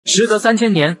时隔3000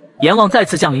年，阎王再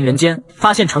次降临人间，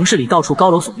发现城市里到处高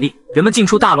楼耸立，人们进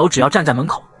出大楼只要站在门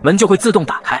口，门就会自动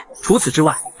打开。除此之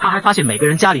外，他还发现每个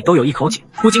人家里都有一口井，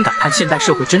不禁感叹现代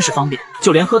社会真是方便，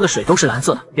就连喝的水都是蓝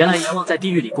色的。原来阎王在地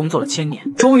狱里工作了1000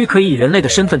年，终于可以以人类的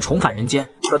身份重返人间。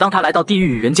可当他来到地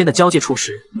狱与人间的交界处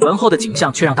时，门后的景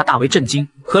象却让他大为震惊。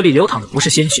河里流淌的不是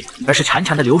鲜血，而是潺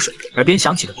潺的流水；耳边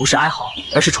响起的不是哀嚎，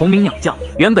而是虫鸣鸟叫。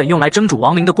原本用来蒸煮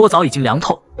亡灵的锅早已经凉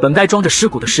透，本该装着尸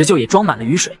骨的石臼也装满了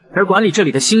雨水。而管理这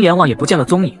里的新阎王也不见了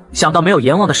踪影。想到没有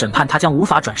阎王的审判，他将无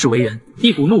法转世为人，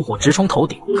一股怒火直冲头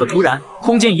顶。可突然，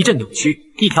空间一阵扭曲，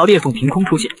一条裂缝凭空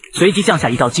出现，随即降下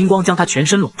一道金光，将他全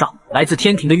身笼罩。来自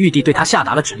天庭的玉帝对他下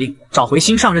达了指令，找回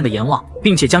新上任的阎王，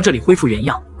并且将这里恢复原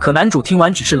样。可男主听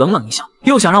完只是冷冷一笑，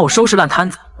又想让我收拾烂摊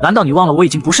子？难道你忘了我已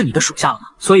经不是你的属下了吗？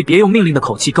所以别用命令的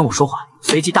口气跟我说话。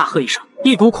随即大喝一声，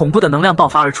一股恐怖的能量爆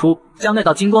发而出，将那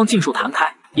道金光尽数弹开。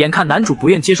眼看男主不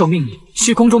愿接受命令，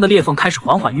虚空中的裂缝开始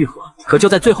缓缓愈合。可就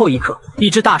在最后一刻，一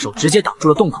只大手直接挡住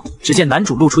了洞口。只见男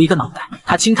主露出一个脑袋，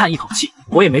他轻叹一口气，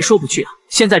我也没说不去啊，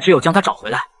现在只有将他找回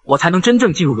来，我才能真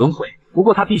正进入轮回。不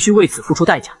过他必须为此付出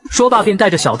代价。说罢便带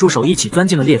着小助手一起钻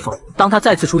进了裂缝。当他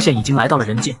再次出现，已经来到了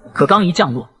人间。可刚一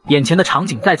降落，眼前的场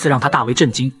景再次让他大为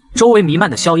震惊，周围弥漫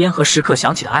的硝烟和时刻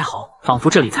响起的哀嚎，仿佛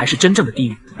这里才是真正的地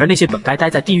狱。而那些本该待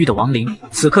在地狱的亡灵，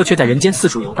此刻却在人间四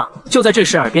处游荡。就在这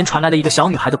时，耳边传来了一个小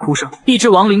女孩的哭声，一只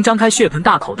亡灵张开血盆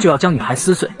大口就要将女孩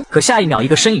撕碎。可下一秒，一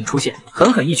个身影出现，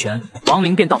狠狠一拳，亡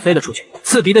灵便倒飞了出去。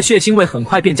刺鼻的血腥味很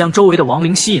快便将周围的亡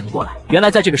灵吸引了过来。原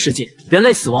来在这个世界，人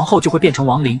类死亡后就会变成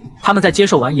亡灵，他们在接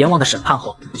受完阎王的审判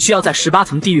后，需要在18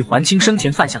层地狱还清生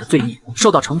前犯下的罪孽，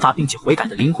受到惩罚并且悔改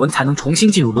的灵魂才能重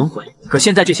新进入轮回。可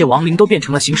现在这些亡灵都变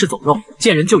成了行尸走肉，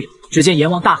见人就咬。只见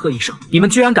阎王大喝一声，你们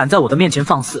居然敢在我的面前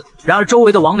放肆！然而周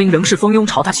围的亡灵仍是蜂拥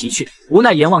朝他袭去。无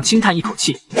奈阎王轻叹一口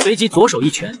气，随即左手一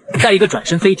拳，再一个转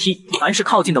身飞踢，凡是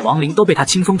靠近的亡灵都被他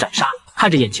轻松斩杀。看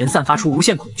着眼前散发出无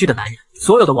限恐惧的男人，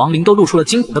所有的亡灵都露出了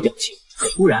惊恐的表情。可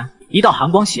突然一道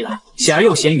寒光袭来，显而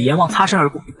又显，与阎王擦身而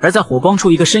过。而在火光处，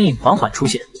一个身影缓缓出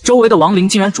现，周围的亡灵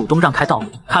竟然主动让开道路，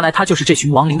看来他就是这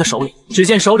群亡灵的首领。只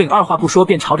见首领二话不说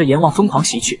便朝着阎王疯狂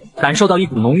袭去，感受到一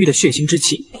股浓郁的血腥之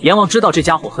气。阎王知道这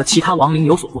家伙和其他亡灵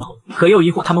有所不同，可又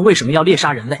疑惑他们为什么要猎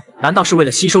杀人类？难道是为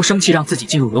了吸收生气让自己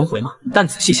进入轮回吗？但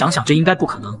仔细想想，这应该不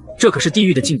可能，这可是地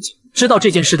狱的禁忌。知道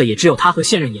这件事的也只有他和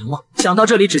现任阎王。想到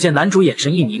这里，只见男主眼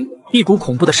神一凝，一股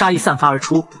恐怖的杀意散发而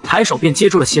出，抬手便接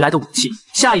住了袭来的武器。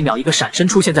下一秒，一个闪身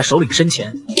出现在首领身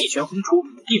前，一拳轰出，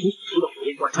一股死毒的火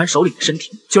焰贯穿首领的身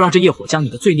体，就让这业火将你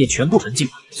的罪孽全部焚尽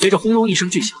了。随着轰隆一声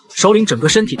巨响，首领整个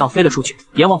身体倒飞了出去。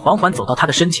阎王缓缓走到他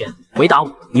的身前，回答我：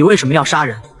你为什么要杀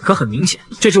人？可很明显，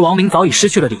这只亡灵早已失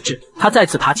去了理智。他再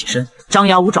次爬起身，张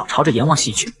牙舞爪朝着阎王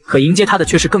袭去。可迎接他的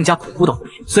却是更加恐怖的火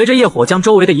焰。随着业火将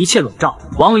周围的一切笼罩，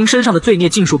亡灵身上的罪孽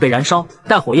尽数被燃烧。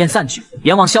待火焰散去，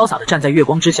阎王潇洒地站在月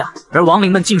光之下，而亡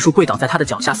灵们尽数跪倒在他的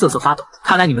脚下，瑟瑟发抖。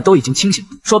看来你们都已经清醒了。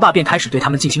说罢便开始对他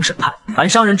们进行审判。凡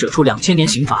伤人者处2000年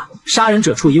刑罚，杀人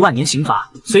者处10000年刑罚。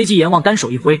随即阎王单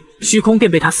手一挥，虚空便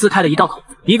被他撕开了一道口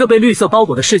子，一个被绿色包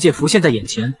裹的世界浮现在眼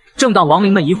前。正当亡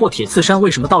灵们疑惑铁刺山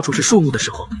为什么到处是树木的时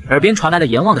候，耳边传来了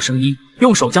阎王的声音，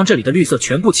用手将这里的绿色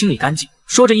全部清理干净。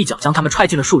说着一脚将他们踹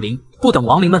进了树林。不等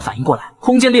亡灵们反应过来，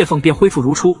空间裂缝便恢复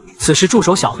如初。此时助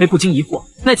手小黑不禁疑惑，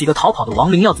那几个逃跑的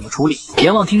亡灵要怎么处理？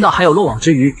阎王听到还有漏网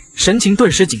之鱼，神情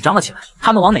顿时紧张了起来。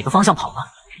他们往哪个方向跑呢？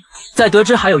在得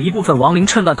知还有一部分亡灵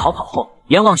趁乱逃跑后，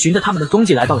阎王循着他们的踪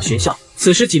迹来到了学校。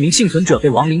此时几名幸存者被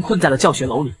亡灵困在了教学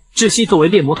楼里。窒息作为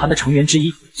猎魔团的成员之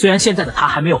一，虽然现在的他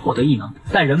还没有获得异能，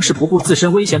但仍是不顾自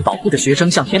身危险保护着学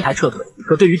生向天台撤退。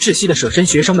可对于窒息的舍身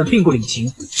学生们并不领情，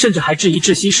甚至还质疑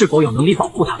窒息是否有能力保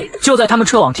护他们。就在他们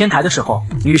撤往天台的时候，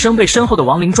女生被身后的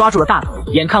亡灵抓住了大腿，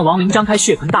眼看亡灵张开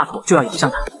血盆大口就要咬向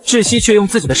他，窒息却用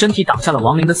自己的身体挡下了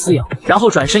亡灵的撕咬，然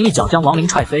后转身一脚将亡灵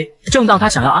踹飞。正当他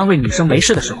想要安慰女生没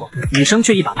事的时候，女生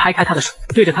却一把拍开他的手，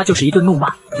对着他就是一顿怒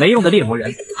骂：没用的猎魔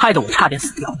人，害得我差点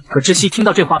死掉。可窒息听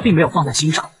到这话并没有放在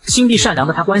心上，心地善良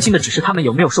的他关心的只是他们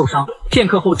有没有受伤。片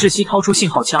刻后，窒息掏出信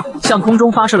号枪，向空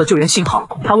中发射了救援信号。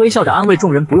他微笑着安慰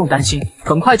众人不用担心，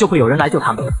很快就会有人来救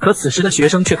他们。可此时的学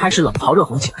生却开始冷嘲热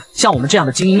讽起来，像我们这样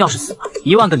的精英要是死了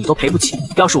，10000个你都赔不起。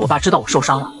要是我爸知道我受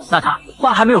伤了，那他……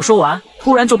话还没有说完，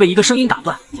突然就被一个声音打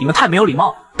断：你们太没有礼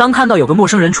貌了。当看到有个陌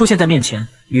生人出现在面前，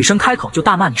女生开口就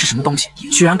大骂：你是什么东西，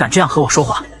居然敢这样和我说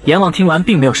话。阎王听完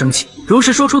并没有生气，如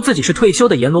实说出自己是退休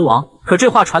的阎罗王。可这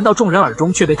话传到众人耳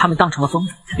中，却被他们当成了疯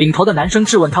子。领头的男生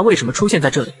质问他为什么出现在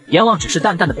这里，阎王只是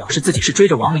淡淡的表示自己是追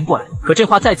着亡灵过来。可这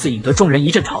话再次引得众人一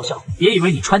阵嘲笑，别以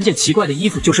为你穿件奇怪的衣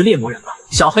服就是猎魔人了。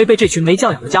小黑被这群没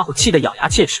教养的家伙气得咬牙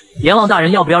切齿，阎王大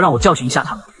人要不要让我教训一下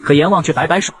他们？可阎王却摆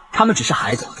摆手，他们只是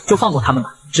孩子，就放过他们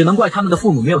吧。只能怪他们的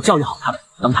父母没有教育好他们。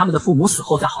等他们的父母死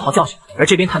后再好好教训。而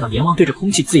这边看到阎王对着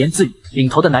空气自言自语，领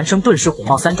头的男生顿时火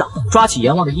冒三丈，抓起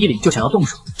阎王的衣领就想要动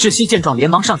手。窒息见状连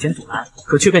忙上前阻拦，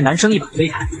可却被男生一把推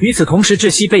开。与此同时，窒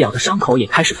息被咬的伤口也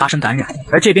开始发生感染。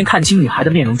而这边看清女孩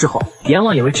的面容之后，阎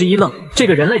王也为之一愣，这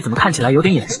个人类怎么看起来有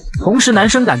点眼熟？同时男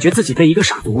生感觉自己被一个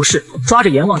傻子无视，抓着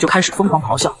阎王就开始疯狂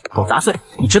咆哮：狗杂碎，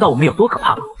你知道我们有多可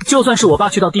怕吗？就算是我爸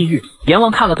去到地狱，阎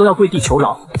王看了都要跪地求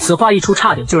饶。此话一出，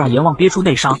差点就让阎王憋出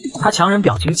内伤，他强忍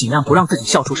表情，尽量不让自己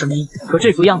笑出声音，可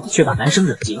这副样子却把男生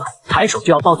惹急了，抬手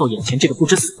就要暴揍眼前这个不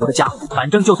知死活的家伙，反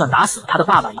正就算打死了他的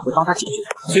爸爸也会帮他解决。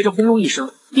随着轰隆一声，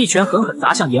一拳狠狠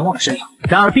砸向阎王的身上，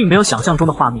然而并没有想象中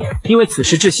的画面，因为此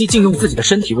时窒息竟用自己的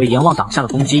身体为阎王挡下了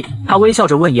攻击。他微笑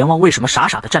着问阎王为什么傻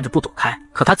傻的站着不躲开，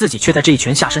可他自己却在这一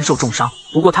拳下身受重伤。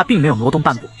不过他并没有挪动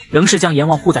半步，仍是将阎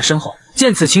王护在身后。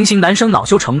见此情形，男生恼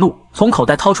羞成怒，从口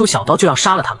袋掏出小刀就要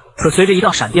杀了他们。可随着一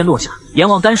道闪电落下，阎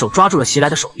王单手抓住了袭来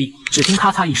的手臂，只听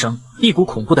咔嚓一声，一股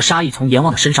恐怖的杀意从阎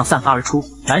王的身上散发而出，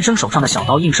男生手上的小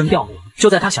刀应声掉落。就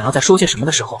在他想要再说些什么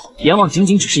的时候，阎王仅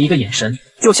仅只是一个眼神，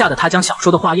就吓得他将想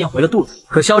说的话咽回了肚子。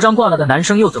可嚣张惯了的男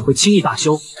生又怎会轻易罢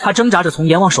休？他挣扎着从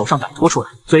阎王手上摆脱出来，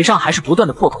嘴上还是不断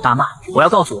的破口大骂：我要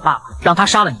告诉我爸爸，让他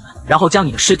杀了你们，然后将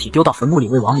你的尸体丢到坟墓里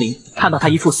喂亡灵。看到他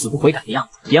一副死不悔改的样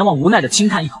子，阎王无奈的轻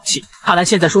叹一口气，看来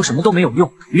现在说什么都没有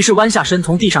用，于是弯下身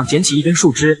从地上捡起一根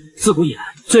树枝。自古以来，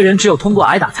罪人只有通过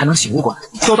挨打才能醒悟过来。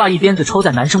说罢，一鞭子抽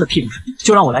在男生的屁股上，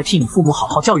就让我来替你父母好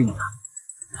好教育你吧。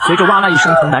随着哇啦一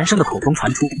声从男生的口中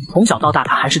传出，从小到大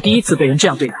他还是第一次被人这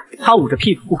样对待。他捂着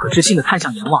屁股不可置信地看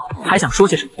向阎王，还想说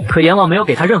些什么，可阎王没有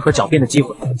给他任何狡辩的机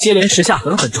会，接连10下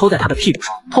狠狠抽在他的屁股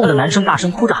上，痛的男生大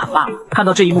声哭着喊爸爸。看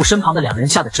到这一幕，身旁的两人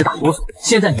吓得直打哆嗦。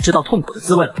现在你知道痛苦的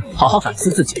滋味了，好好反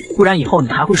思自己，不然以后你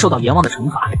还会受到阎王的惩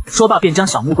罚。说罢便将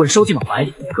小木棍收进了怀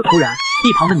里。可突然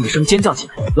一旁的女生尖叫起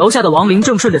来，楼下的亡灵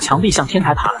正顺着墙壁向天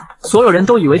台爬来，所有人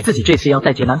都以为自己这次要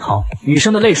在劫难逃。女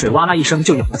生的泪水哇啦一声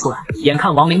就涌了出来，眼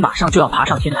看亡灵马上就要爬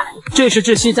上天台，这时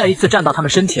窒息再一次站到他们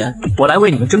身前，我来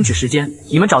为你们争取时间，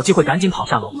你们找机会赶紧跑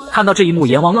下楼。看到这一幕，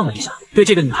阎王愣了一下，对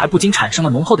这个女孩不禁产生了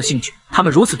浓厚的兴趣。他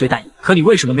们如此对待你，可你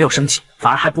为什么没有生气，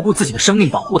反而还不顾自己的生命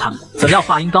保护他们？怎料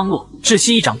话音刚落，窒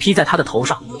息一掌劈在他的头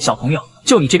上，小朋友，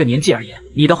就你这个年纪而言，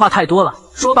你的话太多了。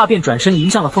说罢便转身迎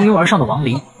向了蜂拥而上的亡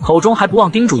灵，口中还不忘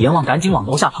叮嘱阎王赶紧往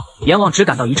楼下跑。阎王只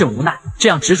感到一阵无奈，这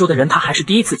样执着的人他还是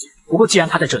第一次见。不过既然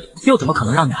他在这里，又怎么可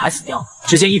能让女孩死掉？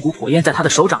只见一股火焰在他的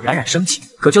手掌冉冉升起，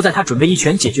可就在他准备一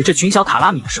拳解决这群小卡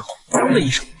拉米的时候，砰的一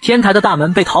声，天台的大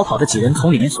门被逃跑的几人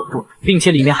从里面锁住了，并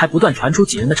且里面还不断传出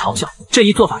几人的嘲笑。这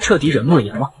一做法彻底惹怒了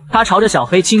阎王，他朝着小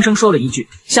飞轻声说了一句，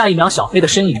下一秒小飞的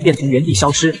身影便从原地消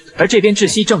失。而这边窒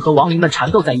息正和亡灵们缠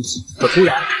斗在一起，可突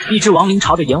然一只亡灵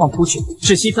朝着阎王扑去，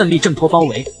窒息奋力挣脱包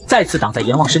围，再次挡在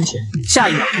阎王身前。下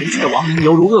一秒同区的亡灵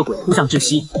犹如恶鬼扑向窒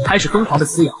息，开始疯狂的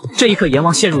撕咬。这一刻阎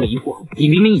王陷入了疑惑，你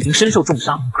明明已经身受重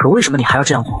伤，可为什么你还要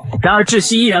这样做？然而窒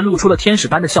息依然露出了天使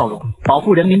般的笑容，保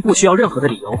护人民不需要任何的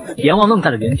理由。阎王愣在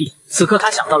了原地，此刻他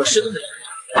想到了失踪的人，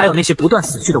还有那些不断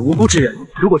死去的无辜之人。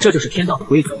如果这就是天道的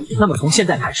规则，那么从现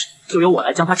在开始就由我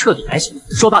来将他彻底改写。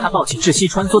说罢，他抱起窒息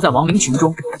穿梭在亡灵群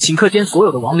中，顷刻间所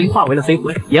有的亡灵化为了飞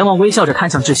灰。阎王微笑着看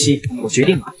向窒息，我决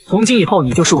定了，从今以后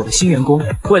你就是我的新员工，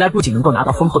未来不仅能够拿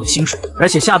到丰厚的薪水，而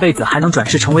且下辈子还能转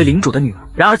世成为领主的女儿。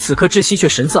然而此刻窒息却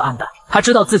神色黯淡，他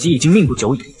知道自己已经命不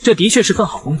久矣，这的确是份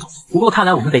好工作，不过看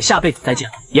来我们得下辈子再见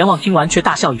了。阎王听完却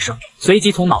大笑一声，随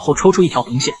即从脑后抽出一条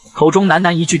红线，口中喃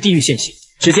喃一句地狱现形。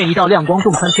只见一道亮光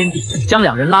洞穿天地，将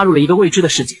两人拉入了一个未知的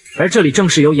世界，而这里正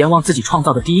是由阎王自己创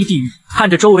造的第一地狱。看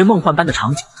着周围梦幻般的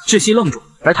场景，窒息愣住，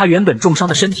而他原本重伤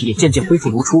的身体也渐渐恢复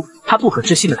如初。他不可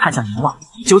置信地看向阎王，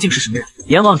你究竟是什么人？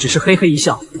阎王只是嘿嘿一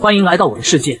笑，欢迎来到我的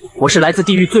世界，我是来自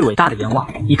地狱最伟大的阎王，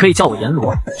你可以叫我阎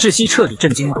罗。窒息彻底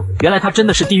震惊了，原来他真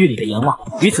的是地狱里的阎王。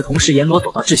与此同时，阎罗走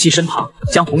到窒息身旁，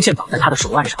将红线绑在他的手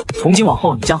腕上，从今往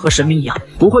后你将和神明一样，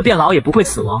不会变老也不会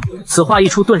死亡。此话一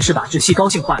出，顿时把窒息高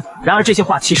兴坏了。然而这些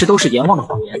话其实都是阎王的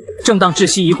谎言。正当窒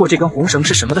息疑惑这根红绳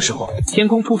是什么的时候，天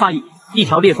空突发一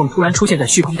条裂缝突然出现在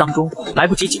虚空当中，来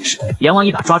不及解释，阎王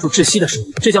一把抓住窒息的手，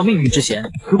这叫命运之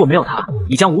弦，如果没有他，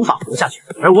你将无法活下去，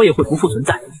而我也会不复存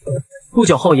在。不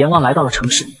久后，阎王来到了城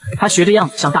市，他学着样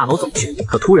子向大楼走去，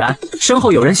可突然身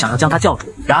后有人想要将他叫住，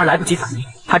然而来不及反应，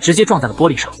他直接撞在了玻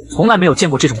璃上。从来没有见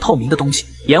过这种透明的东西，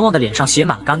阎王的脸上写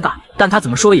满了尴尬，但他怎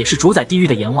么说也是主宰地狱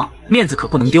的阎王，面子可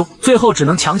不能丢，最后只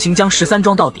能强行将13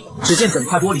撞到底。只见整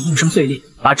块玻璃应声碎裂，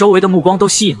把周围的目光都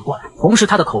吸引了过来，同时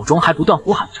他的口中还不断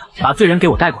呼喊着，把罪人给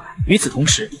我带过来。与此同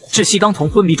时，窒息刚从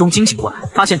昏迷中惊醒过来，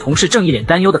发现同事正一脸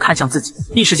担忧地看向自己，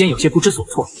一时间有些不知所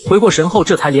措。回过神后，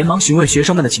这才连忙询问学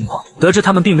生们的情况，得知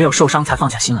他们并没有受伤，才放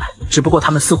下心来。只不过他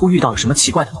们似乎遇到了什么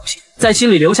奇怪的东西，在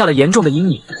心里留下了严重的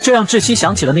阴影，这让窒息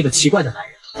想起了那个奇怪的男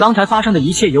人。刚才发生的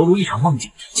一切犹如一场梦境，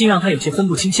竟让他有些分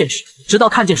不清现实。直到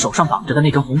看见手上绑着的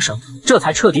那根红绳，这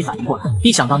才彻底反应过来。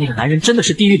一想到那个男人真的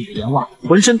是地狱里的阎王，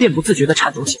浑身便不自觉地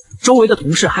颤抖起来。周围的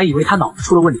同事还以为他脑子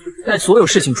出了问题。在所有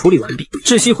事情处理完毕，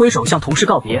窒息挥手向同事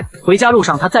告别。回家路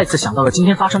上，他再次想到了今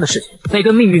天发生的事情，那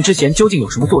跟命运之弦究竟有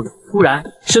什么作用？突然，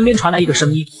身边传来一个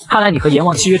声音：“看来你和阎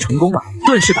王契约成功了。”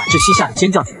顿时把窒息吓得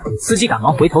尖叫起来。司机赶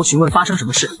忙回头询问发生什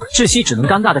么事，窒息只能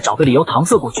尴尬地找个理由搪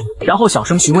塞过去，然后小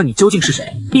声询问：“你究竟是谁？”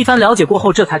一番了解过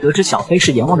后，这才得知小黑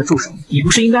是阎王的助手。你不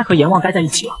是应该和阎王待在一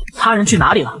起吗？他人去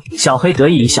哪里了？小黑得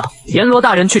意一笑：“阎罗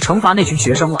大人去惩罚那群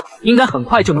学生了，应该很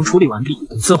快就能处理完毕。”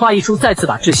此话一出，再次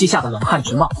把窒息吓得冷汗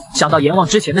直冒。想到阎王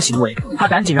之前的行为，他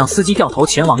赶紧让司机掉头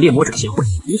前往猎魔者协会。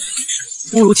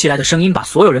突如其来的声音把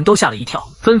所有人都吓了一跳，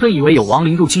纷纷以为有亡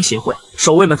灵入侵协会。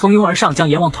守卫们蜂拥而上，将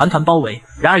阎王团团包围。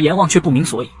然而阎王却不明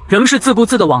所以，仍是自顾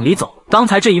自地往里走。刚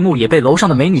才这一幕也被楼上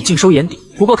的美女尽收眼底。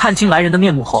不过看清来人的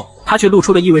面目后，他却露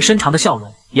出了意味深长的笑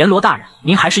容：“阎罗大人，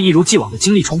您还是一如既往的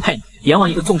精力充沛呢。”阎王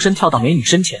一个纵身跳到美女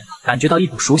身前，感觉到一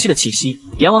股熟悉的气息。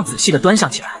阎王仔细地端详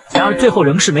起来，然而最后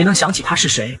仍是没能想起他是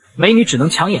谁。美女只能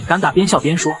强掩尴尬，边笑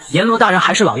边说：“阎罗大人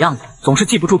还是老样子，总是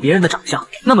记不住别人的长相。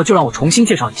那么就让我重新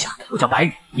介绍一下，我叫白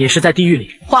羽，也是在地狱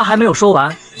里。”话还没有说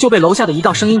完，就被楼下的一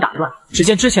道声音打断。只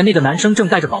见之前那个男生正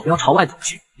带着保镖朝外走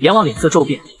去。阎王脸色骤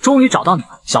变，终于找到你了，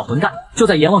小混蛋！就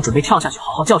在阎王准备跳下去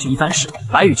好好教训一番时，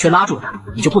白羽却拉住了他：“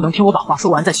你就不能听我把话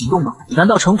说完再行动吗？难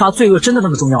道惩罚罪恶真的那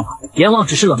么重要吗？”阎王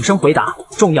只是冷声回答：“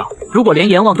重要。如果连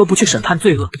阎王都不去审判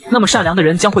罪恶，那么善良的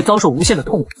人将会遭受无限的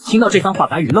痛苦。”听到这番话，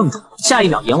白羽愣住了。下一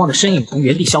秒，阎王的身影从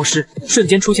原地消失，瞬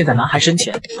间出现在男孩身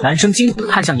前。男生惊恐地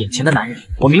看向眼前的男人：“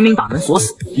我明明把门锁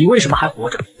死，你为什么还活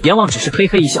着？”阎王只是嘿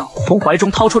嘿一笑，从怀中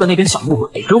掏出了那根小木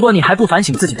棍：“如果你还不反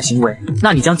省自己的行为，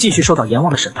那你将继续受到阎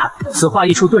王的审判。”此话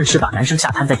一出，顿时把男生吓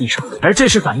瘫在地上。而这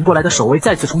时反应过来的守卫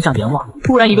再次冲向阎王。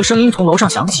突然，一个声音从楼上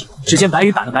响起，只见白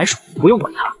羽摆了摆手：“不用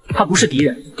管他，他不是敌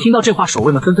人。”听到这话，守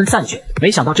卫们纷纷散去。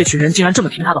没想到这群人竟然这么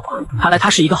听他的话，看来他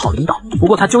是一个好领导。不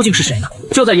过他究竟是谁呢？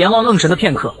就在阎王愣神的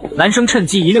片刻，男生趁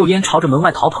机一溜烟朝着门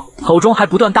外逃跑，口中还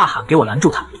不断大喊：“给我拦住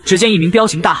他！”只见一名彪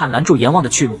形大汉拦住阎王的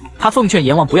去路，他奉劝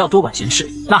阎王不要多管闲事，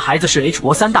那孩子是 H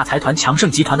国3大财团强盛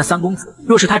集团的三公子，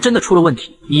若是他真的出了问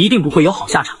题，你一定不会有好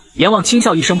下场。阎王轻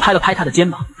笑一声，拍了拍他的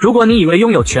肩膀：“如果你以为拥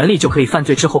有权力就可以犯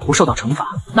罪之后不受到惩罚，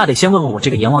那得先问问我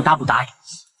这个阎王答不答应。”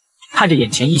看着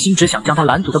眼前一心只想将他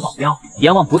拦阻的保镖，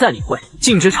阎王不再理会，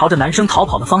径直朝着男生逃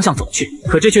跑的方向走去。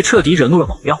可这却彻底惹怒了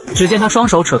保镖，只见他双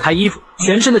手扯开衣服，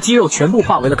全身的肌肉全部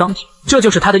化为了钢铁，这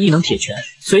就是他的异能铁拳，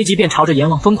随即便朝着阎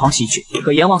王疯狂袭去。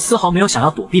可阎王丝毫没有想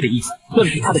要躲避的意思，任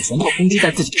凭他的拳头轰击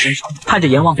在自己的身上。看着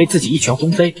阎王被自己一拳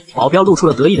轰飞，保镖露出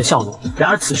了得意的笑容。然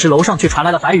而此时楼上却传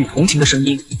来了白羽同情的声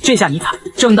音：“这下你惨！”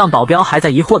正当保镖还在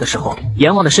疑惑的时候，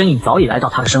阎王的身影早已来到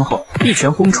他的身后，一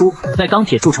拳轰出，在钢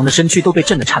铁铸成的身躯都被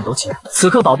震得颤抖起来。此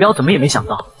刻保镖怎么也没想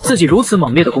到，自己如此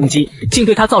猛烈的攻击竟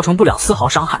对他造成不了丝毫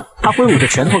伤害。他挥舞着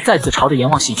拳头再次朝着阎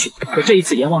王袭去，可这一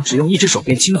次阎王只用一只手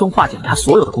便轻松化解了他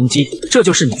所有的攻击。这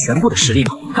就是你全部的实力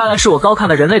吗？看来是我高看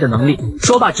了人类的能力。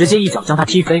说罢直接一脚将他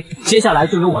踢飞，接下来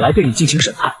就由我来对你进行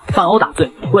审判。犯殴打罪，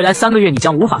未来3个月你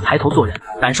将无法抬头做人。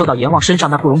感受到阎王身上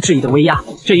那不容置疑的威压，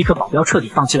这一刻保镖彻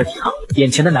底放弃了抵抗。眼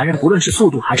前的男人不论是速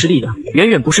度还是力量，远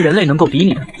远不是人类能够比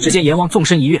拟的。只见阎王纵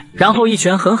身一跃，然后一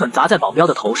拳狠狠砸在保镖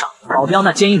的头上，保镖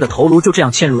那坚硬的头颅就这样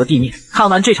嵌入了地面。看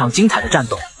完这场精彩的战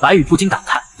斗，白羽不禁感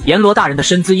叹：阎罗大人的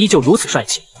身姿依旧如此帅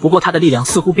气，不过他的力量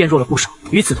似乎变弱了不少。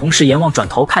与此同时，阎王转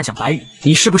头看向白羽：“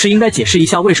你是不是应该解释一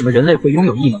下为什么人类会拥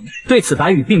有异能？”对此，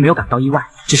白羽并没有感到意外，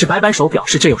只是摆摆手表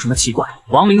示这有什么奇怪。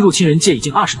亡灵入侵人界已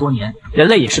经20多年，人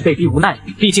类也是被逼无奈的，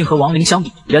毕竟和亡灵相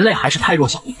比，人类还是太弱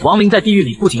小。亡灵在地狱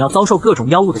里不仅要遭受各种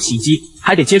妖物的袭击，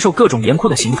还得接受各种严酷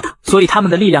的刑罚，所以他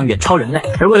们的力量远超人类。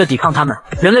而为了抵抗他们，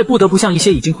人类不得不向一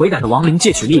些已经悔改的亡灵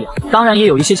借取力量，当然也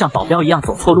有一些像保镖一样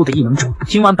走错路的异能者。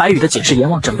听完白羽的解释，阎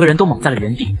王整个人都懵在了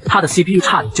原地，他的 CPU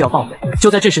差点就要报废。就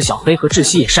在这时，小黑和窒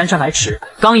息也姗姗来迟，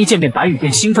刚一见面，白羽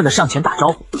便兴奋地上前打招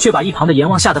呼，却把一旁的阎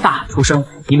王吓得大喊出声：“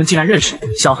你们竟然认识！”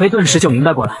小黑顿时就明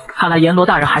白过来，看来阎罗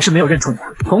大人还是没有认出你。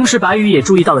同时，白羽也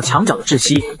注意到了墙角的窒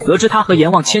息，得知他和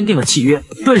阎王签订了契约，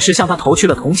顿时向他投去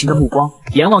了同情的目光。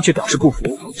阎王却表示不服，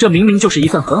这明明就是一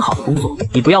份很好的工作，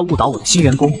你不要误导我的新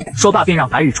员工。说罢便让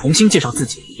白羽重新介绍自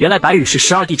己。原来白羽是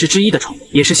12地支之一的丑，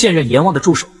也是现任阎王的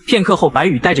助手。片刻后，白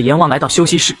羽带着阎王来到休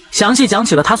息室，详细讲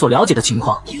起了他所了解的情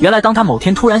况。原来当他某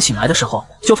天突然醒来的时候，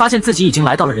就发现自己已经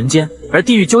来到了人间，而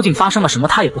地狱究竟发生了什么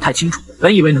他也不太清楚。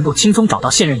本以为能够轻松找到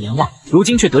现任阎王，如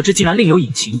今却得知竟然另有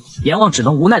隐情。阎王只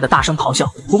能无奈的大声咆哮，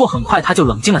不过很快他就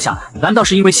冷静了下来。难道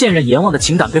是因为现任阎王的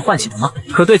情感被唤醒了吗？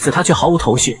可对此他却毫无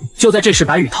头绪。就在这时，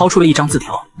白羽掏出了一张字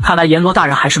条，看来阎罗大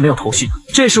人还是没有头绪呢。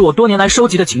这是我多年来收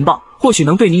集的情报，或许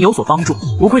能对您有所帮助。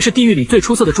不愧是地狱里最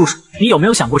出色的助手，你有没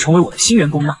有想过成为我的新员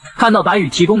工呢？看到白羽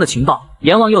提供的情报，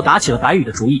阎王又打起了白羽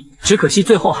的主意，只可惜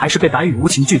最后还是被白羽无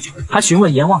情拒绝。他询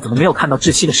问阎王怎么没有看到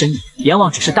窒息的身影，阎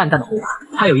王只是淡淡的回答，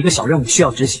他有一个小任务需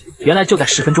要执行。原来就在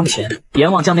10分钟前，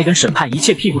阎王将那根审判一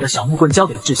切屁股的小木棍交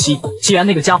给了窒息。既然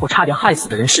那个家伙差点害死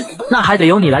的人是你，那还得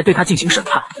由你来对他进行审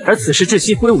判。而此时窒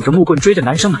息挥舞着木棍追着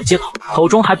男生满街跑，口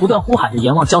中还不断呼喊着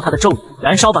阎王教他的咒语，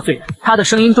燃烧吧罪人。他的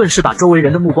声音顿时把周围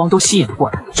人的目光都吸引了过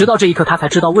来，直到这一刻他才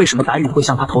知道为什么白羽会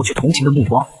向他投去同情的目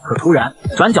光。可突然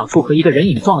转角处和一个人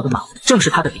影撞了个马，正是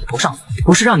他的顶头上司。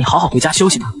不是让你好好回家休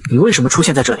息吗？你为什么出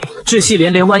现在这里？窒息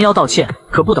连连弯腰道歉，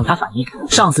可不等他反应，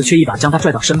上司却一把将他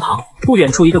拽到身旁。不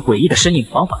远处一个诡异的身影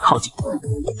缓缓靠近，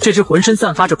这只浑身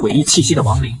散发着诡异气息的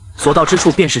亡灵，所到之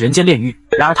处便是人间炼狱。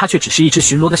然而他却只是一只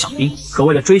巡逻的小兵，可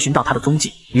为了追寻到他的踪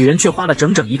迹，女人却花了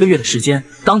整整1个月的时间。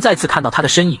当再次看到他的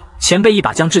身影，前辈一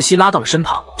把将窒息拉到了身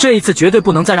旁，这一次绝对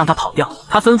不能再让他跑掉。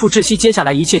他吩咐窒息接下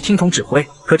来一切听从指挥。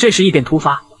可这时异变突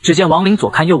发，只见亡灵左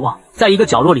看右望，在一个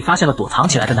角落里发现了躲藏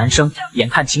起来的男生。眼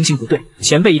看情形不对，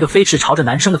前辈一个飞驰朝着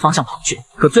男生的方向跑去，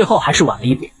可最后还是晚了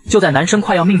一步。就在男生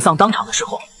快要命丧当场的时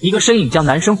候，一个身影将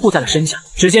男生护在了身下。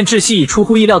只见窒息以出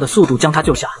乎意料的速度将他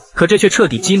救下，可这却彻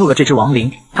底激怒了这只亡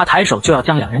灵，他抬手就要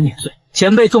将两人碾碎。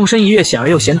前辈纵身一跃，险而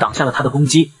又险挡下了他的攻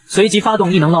击，随即发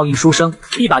动异能烙印书生，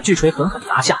一把巨锤狠狠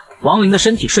砸下，亡灵的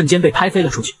身体瞬间被拍飞了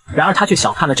出去。然而他却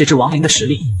小看了这只亡灵的实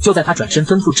力，就在他转身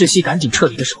吩咐窒息赶紧撤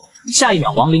离的时候，下一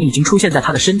秒亡灵已经出现在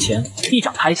他的身前，一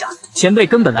掌拍下，前辈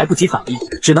根本来不及反应，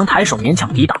只能抬手勉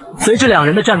强抵挡。随之两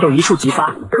人的战斗一触即发，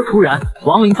可突然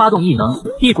亡灵发动异能，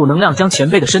一股能量将前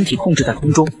辈的身体控制在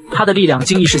空中，他的力量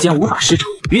竟一时间无法施展。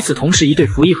与此同时，一对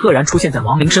符翼赫然出现在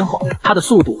亡灵身后，他的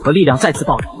速度和力量再次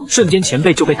暴涨，瞬间前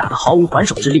辈就被打得毫无还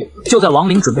手之力。就在亡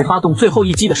灵准备发动最后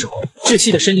一击的时候，窒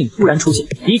息的身影突然出现，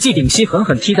一记顶膝狠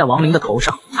狠踢在亡灵的头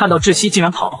上。看到窒息竟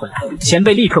然跑了回来，前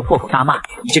辈立刻破口大骂：“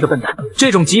你这个笨蛋！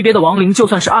这种级别的亡灵就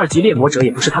算是2级猎魔者也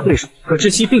不是他对手。”可窒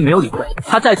息并没有理会，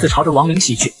他再次朝着亡灵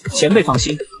袭去。前辈放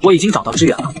心，我已经找到支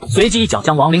援了。随即一脚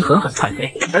将亡灵狠狠踹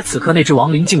飞。而此刻那只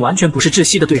亡灵竟完全不是窒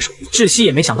息的对手，窒息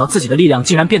也没想到自己的力量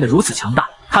竟然变得如此强大。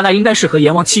看来应该是和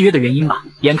阎王契约的原因吧。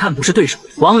眼看不是对手，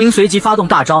亡灵随即发动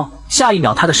大招，下一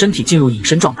秒他的身体进入隐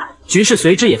身状态，局势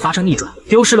随之也发生逆转。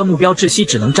丢失了目标，窒息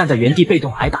只能站在原地被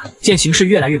动挨打。见形势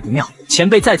越来越不妙，前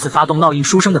辈再次发动烙印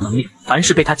书生的能力，凡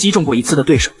是被他击中过一次的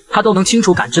对手，他都能清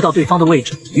楚感知到对方的位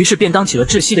置，于是便当起了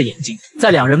窒息的眼睛。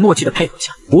在两人默契的配合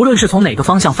下，无论是从哪个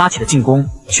方向发起的进攻，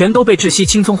全都被窒息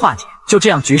轻松化解。就这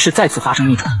样，局势再次发生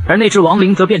逆转，而那只亡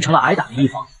灵则变成了挨打的一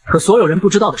方。可所有人不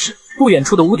知道的是，不远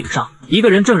处的屋顶上，一个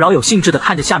人正饶有兴致地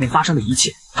看着下面发生的一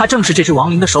切。他正是这只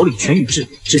亡灵的首领全宇智。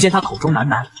只见他口中喃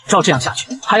喃：“照这样下去，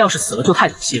他要是死了就太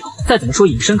可惜了。再怎么说，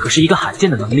隐身可是一个罕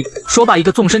见的能力。”说罢，一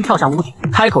个纵身跳下屋顶，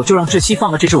开口就让窒息放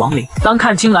了这只亡灵。当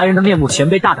看清来人的面目，前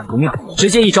辈大感不妙，直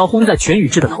接一招轰在全宇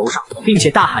智的头上，并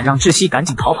且大喊让窒息赶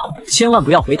紧逃跑，千万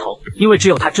不要回头，因为只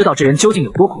有他知道这人究竟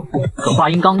有多恐怖。可话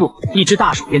音刚落，一只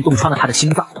大手便洞穿了他的心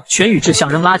脏。全宇智像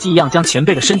扔垃圾一样将前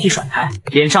辈的身体甩开，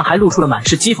脸上还露出了满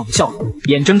是讥讽的笑容，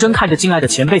眼睁睁看着敬爱的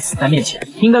前辈死在面前，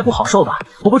应该不好受吧？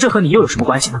不过这和你又有什么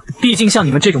关系呢？毕竟像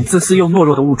你们这种自私又懦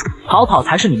弱的物种，逃跑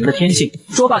才是你们的天性。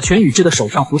说罢，全宇智的手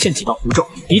上浮现几道符咒，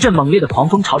一阵猛烈的狂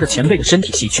风朝着前辈的身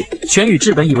体袭去。全宇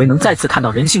智本以为能再次看到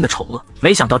人性的丑恶，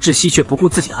没想到窒息却不顾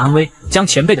自己的安危，将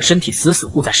前辈的身体死死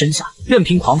护在身下，任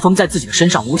凭狂风在自己的身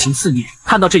上无情肆虐。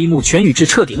看到这一幕，全宇智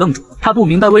彻底愣住，他不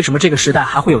明白为什么这个时代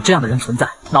还会有这样的人存在。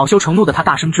恼羞成怒的他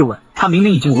大声质问：“他明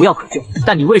明已经无药可救，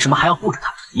但你为什么还要护着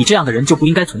他？你这样的人就不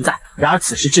应该存在。”然而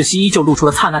此时窒息依旧露出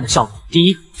了灿烂的笑容。第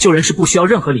一，救人是不需要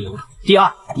任何理由的。第二，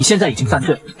你现在已经犯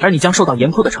罪，而你将受到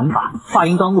严酷的惩罚。话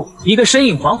音刚落，一个身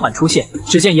影缓缓出现，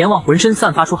只见阎王浑身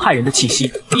散发出骇人的气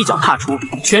息，一脚踏出，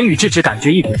全宇智只感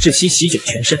觉一股窒息席卷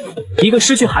全身。一个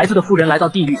失去孩子的妇人来到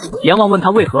地狱，阎王问他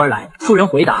为何而来，妇人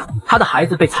回答：他的孩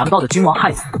子被残暴的君王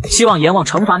害死，希望阎王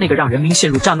惩罚那个让人民陷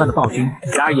入战乱的暴君。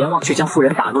然而阎王却将妇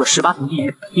人打入了18层地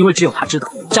狱，因为只有他知道，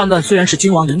战乱虽然是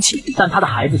君王引起，但他的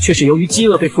孩子却是由于饥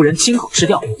饿被妇人亲口吃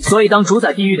掉。所以当主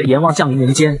宰地狱的阎王降临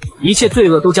人间，一切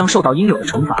罪恶都将受到应有的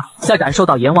惩罚。在感受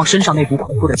到阎王身上那股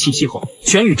恐怖的气息后，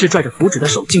全宇智拽着符纸的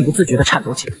手竟不自觉地颤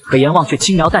抖起来，可阎王却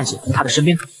轻描淡写从他的身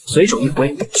边随手一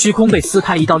挥，虚空被撕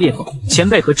开一道裂缝，前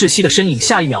辈和窒息的身影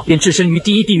下一秒便置身于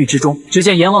第一地狱之中。只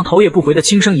见阎王头也不回地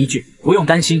轻声一句：不用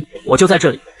担心，我就在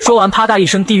这里。说完，啪嗒一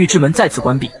声，地狱之门再次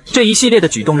关闭。这一系列的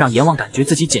举动让阎王感觉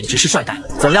自己简直是帅呆了。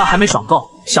怎料还没爽够，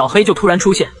小黑就突然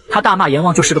出现，他大骂阎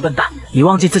王就是个笨蛋，你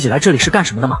忘记自己来这里是干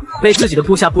什么的吗？被自己的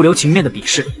部下不留情面的鄙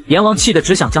视，阎王气得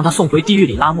只想将他送回地狱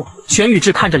里拉磨。全宇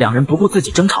智看着两人不顾自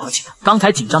己争吵了起来，刚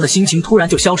才紧张的心情突然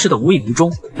就消失得无影无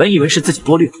踪。本以为是自己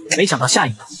多虑，没想到下一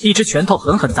秒，一只拳头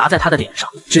狠狠砸在他的脸上。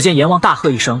只见阎王大喝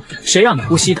一声：“谁让你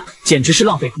呼吸的？简直是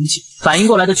浪费空气！”反应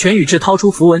过来的全宇智掏出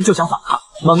符文就想反抗。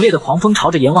猛烈的狂风朝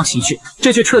着阎王袭去，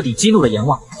这却彻底激怒了阎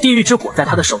王。地狱之火在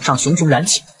他的手上熊熊燃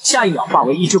起，下一秒化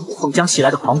为一只火凤，将袭来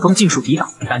的狂风尽数抵挡。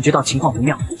感觉到情况不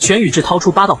妙，全宇智掏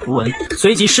出8道符文，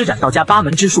随即施展道家8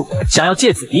门之术，想要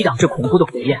借此抵挡这恐怖的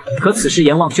火焰。可此时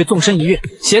阎王却纵身一跃，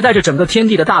携带着整个天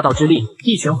地的大道之力，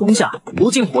一拳轰下，无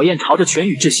尽火焰朝着全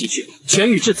宇智袭去。全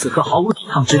宇智此刻毫无抵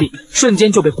抗之力，瞬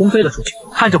间就被轰飞了出去。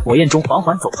看着火焰中缓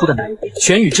缓走出的男人，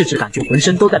全宇智只感觉浑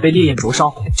身都在被烈焰灼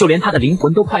烧，就连他的灵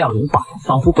魂都快要融化，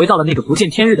仿佛回到了那个不见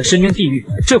天日的深渊地狱。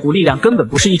这股力量根本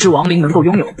不是一只亡灵能够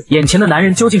拥有。眼前的男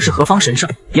人究竟是何方神圣？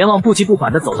阎王不急不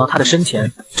缓地走到他的身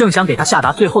前，正想给他下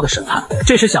达最后的审判。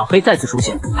这时小黑再次出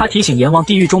现，他提醒阎王，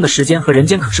地狱中的时间和人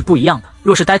间可是不一样的，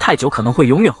若是待太久可能会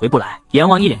永远回不来。阎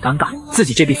王一脸尴尬，自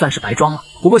己这笔算是白装了。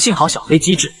不过幸好小黑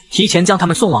机智，提前将他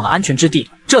们送往了安全之地，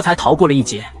这才逃过了一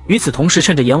劫。与此同时，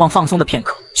趁着阎王放松的片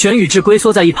刻，全宇智龟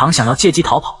缩在一旁，想要借机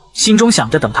逃跑，心中想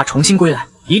着等他重新归来，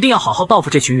一定要好好报复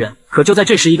这群人。可就在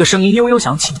这时，一个声音悠悠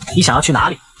响起：“你想要去哪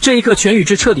里？”这一刻，全宇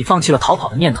智彻底放弃了逃跑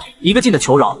的念头，一个劲的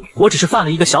求饶：“我只是犯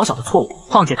了一个小小的错误，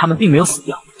况且他们并没有死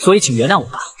掉，所以请原谅我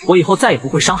吧，我以后再也不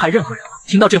会伤害任何人了。”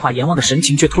听到这话，阎王的神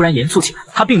情却突然严肃起来，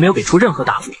他并没有给出任何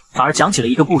答复，反而讲起了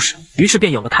一个故事，于是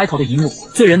便有了开头的一幕：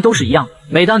罪人都是一样的，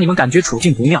每当你们感觉处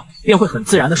境不妙，便会很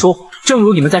自然的说谎，正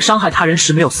如你们在伤害他人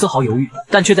时没有丝毫犹豫，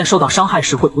但却在受到伤害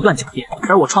时会不断狡辩，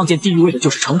而我创建地狱为的就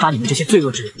是惩罚你们这些罪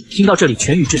恶之人。听到这里，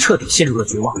全宇智彻底陷入了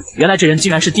绝望，原来这人竟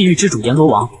然是地狱之主阎罗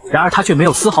王，然而他却没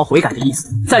有丝毫悔改的意思，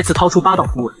再次掏出8道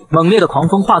符文，猛烈的狂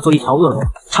风化作一条恶龙，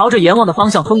朝着阎王的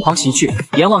方向疯狂袭去。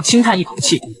阎王轻叹一口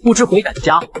气，不知悔改的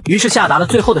家伙，于是下达了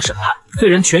最后的审判：罪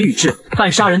人全宇智，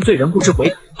犯杀人罪人不知悔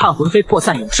改，判魂飞魄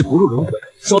散，永世不入轮回。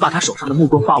说罢，他手上的木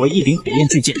棍化为一柄火焰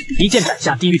巨剑，一剑斩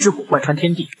下，地狱之火贯穿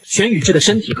天地，全宇智的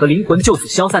身体和灵魂就此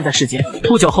消散在世间。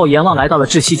不久后，阎王来到了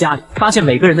窒息家里，发现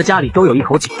每个人的家里都有一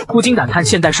口井，不禁感叹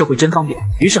现代社会真方便，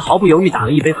于是毫不犹豫打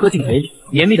了一杯喝进嘴里，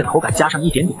绵密的口感加上一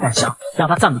点点淡香，让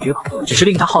他赞不绝口。只是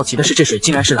令他好奇的是，这水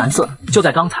竟然是蓝色的。就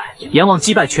在刚才，阎王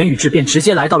击败全宇智，便直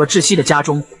接来到了窒息的家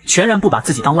中，全然不把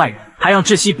自己当外人，还让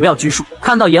窒息不要拘束。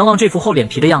看到阎王这副厚脸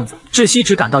皮的样子，窒息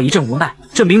只感到一阵无奈，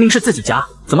这明明是自己家，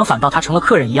怎么反倒他成了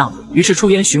客人一样的？于是出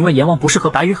言询问阎王，不是和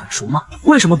白羽很熟吗？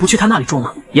为什么不去他那里住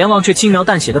呢？阎王却轻描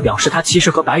淡写的表示，他其实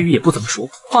和白羽也不怎么熟，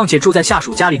况且住在下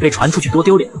属家里被传出去多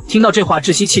丢脸。听到这话，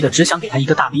窒息气的只想给他一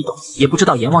个大逼斗，也不知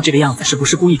道阎王这个样子是不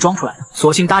是故意装出来的，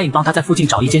索性答应帮他在附近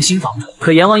找一间新房子。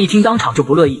可阎王一听，当场就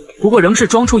不乐意，不过仍是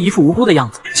装出一副无辜的样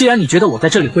子。既然你觉得我在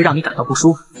这里会让你感到不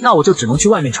舒服，那我就只能去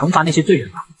外面惩罚那些罪人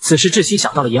了。此时窒息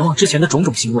想到了阎王之前的种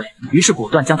种行为，于是果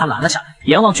断将他拦了下来。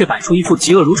阎王却摆出一副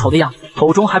嫉恶如仇的样子，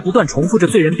口中还不断重复着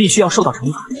罪人必须要受到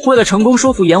惩罚。为了成功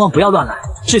说服阎王不要乱来，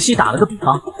窒息打了个比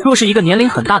方，若是一个年龄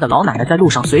很大的老奶奶在路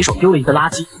上随手丢了一个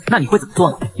垃圾，那你会怎么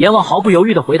做呢？阎王毫不犹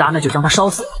豫地回答，那就将他烧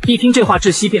死。一听这话，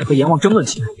窒息便和阎王争论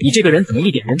起来，你这个人怎么一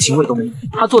点人情味都没有？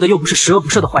他做的又不是十恶不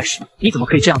赦的坏事，你怎么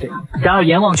可以这样对他？然而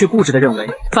阎王却固执地认为，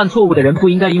犯错误的人不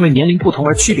应该因为年龄不同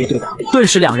而区别对待。顿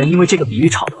时两人因为这个比喻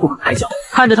吵得不可开交。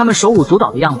看着他们手舞足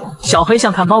蹈的样子，小黑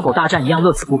像看猫狗大战一样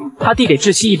乐此不疲。他递给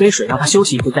窒息一杯水，让他休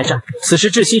息一会再战。此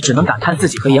时窒息只能感叹自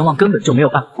己和阎王根本就没有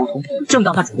办法沟通。正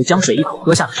当他准备将水一口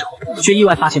喝下的时候，却意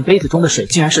外发现杯子中的水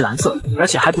竟然是蓝色的，而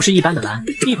且还不是一般的蓝，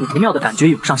一股不妙的感觉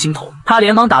涌上心头。他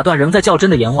连忙打断仍在较真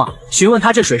的阎王，询问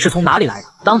他这水是从哪里来的。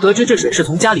当得知这水是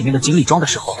从家里面的井里装的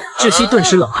时候，窒息顿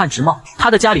时冷汗直冒。他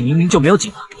的家里明明就没有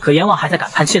井啊，可阎王还在感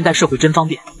叹现代社会真方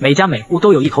便，每家每户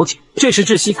都有一口井。这时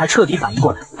窒息才彻底反应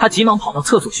过来，他急忙跑到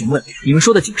厕所询问，你们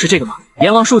说的井是这个吗？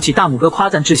阎王竖起大拇哥夸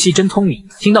赞窒息真聪明。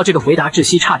听到这个回答，窒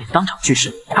息差点当场去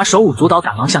世。他手舞足蹈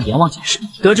赶忙向阎王解释。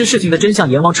得知事情的真相，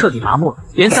阎王彻底麻木了，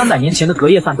连300年前的隔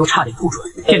夜饭都差点吐出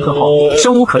来。片刻后，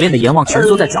生无可恋的阎王蜷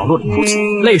缩在角落里哭泣，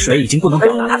泪水已经不能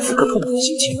表达他此刻痛苦的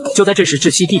心情。就在这时，窒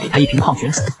息递给他一瓶矿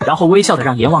泉水，然后微笑的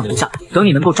让阎王留下来，等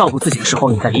你能够照顾自己的时候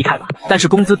你再离开吧，但是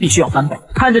工资必须要翻倍。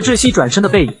看着窒息转身的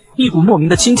背影，一股莫名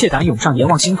的亲切感涌上阎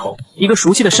王心头，一个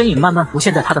熟悉的身影慢慢浮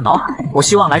现在他的脑海。我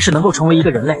希望来世能够成为一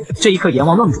个人类。这一刻阎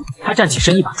王愣住，他站起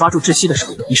身一把抓住窒息的手，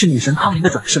你是女神康林的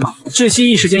转世吗？窒息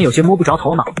一时间有些摸不着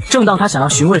头脑，正当他想要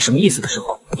询问什么意思的时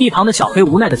候，一旁的小黑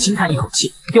无奈的轻叹一口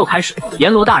气，又开始了。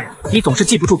阎罗大人，你总是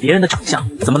记不住别人的长相，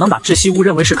怎么能把窒息误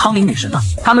认为是康陵女神呢？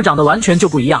她们长得完全就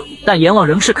不一样。但阎王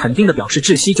仍是肯定的表示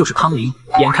窒息就是康陵。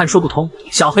眼看说不通，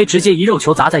小黑直接一肉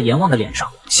球砸在阎王的脸上，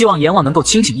希望阎王能够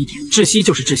清醒一点。窒息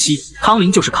就是窒息，康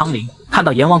陵就是康陵。看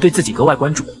到阎王对自己格外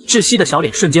关注，窒息的小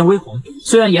脸瞬间微红。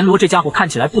虽然阎罗这家伙看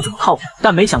起来不怎么靠谱，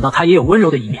但没想到他也有温柔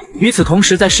的一面。与此同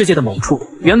时，在世界的某处，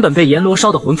原本被阎罗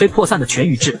烧得魂飞魄散的全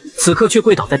宇智，此刻却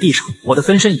跪倒在地上。我的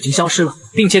分身已经消失了，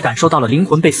并且感受到了灵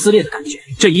魂被撕裂的感觉，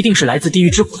这一定是来自地狱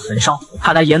之火的焚烧。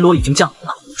看来阎罗已经降临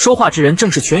了。说话之人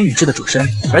正是全宇智的主身，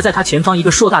而在他前方，一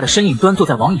个硕大的身影端坐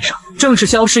在王椅上，正是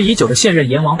消失已久的现任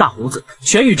阎王大胡子。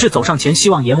全宇智走上前，希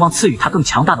望阎王赐予他更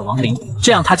强大的亡灵，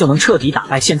这样他就能彻底打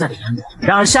败现在的阎罗。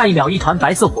然而下一秒，一团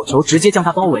白色火球直接将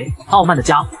他包围。傲慢的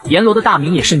家伙，阎罗的大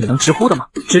名也是你能直呼的吗？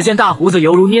只见大胡子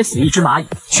犹如捏死一只蚂蚁，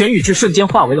全宇智瞬间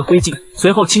化为了灰烬，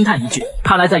随后轻叹一句：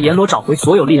看来在阎罗找回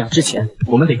所有力量之前，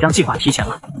我们得将计划提前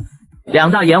了。两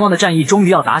大阎王的战役终于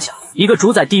要打响，一个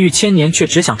主宰地狱千年却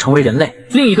只想成为人类，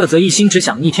另一个则一心只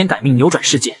想逆天改命扭转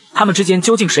世界。他们之间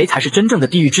究竟谁才是真正的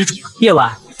地狱之主呢？夜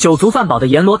晚，酒足饭饱的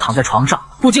阎罗躺在床上，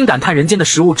不禁感叹人间的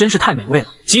食物真是太美味了，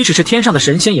即使是天上的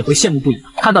神仙也会羡慕不已。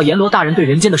看到阎罗大人对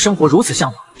人间的生活如此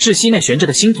向往，窒息内悬着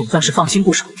的心总算是放心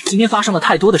不少。今天发生了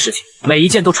太多的事情，每一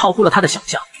件都超乎了他的想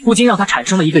象，不禁让他产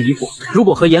生了一个疑惑：如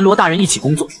果和阎罗大人一起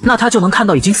工作，那他就能看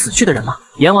到已经死去的人吗？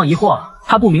阎王疑惑了。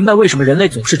他不明白为什么人类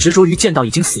总是执着于见到已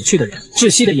经死去的人。窒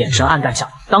息的眼神黯淡下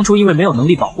来，当初因为没有能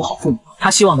力保护好父母，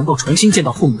他希望能够重新见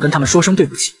到父母，跟他们说声对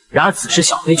不起。然而此时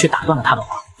小黑却打断了他的话，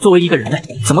作为一个人类，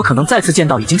怎么可能再次见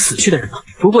到已经死去的人呢？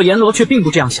不过阎罗却并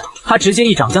不这样想，他直接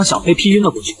一掌将小黑劈晕了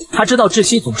过去。他知道窒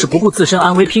息总是不顾自身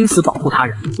安危，拼死保护他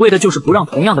人，为的就是不让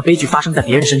同样的悲剧发生在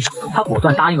别人身上。他果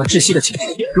断答应了窒息的请求，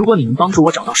如果你能帮助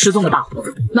我找到失踪的大胡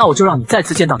子，那我就让你再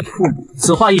次见到你的父母。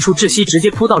此话一出，窒息直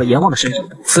接扑到了阎王的身上，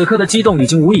此刻的激动已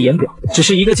经无以言表，只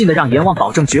是一个劲的让阎王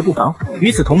保证绝不反悔。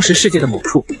与此同时，世界的某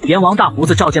处，阎王大胡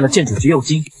子召见了建主橘右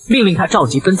京，命令他召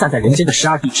集分散在人间的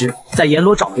12地支，在阎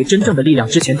罗找回真正的力量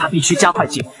之前，他必须加快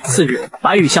进步。次日，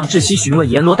白羽向窒息询问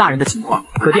阎罗大人的情况，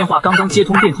可电话刚刚接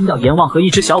通，便听到阎王和一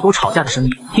只小狗吵架的声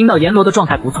音。听到阎罗的状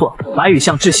态不错，白羽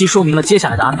向窒息说明了接下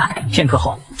来的安排。片刻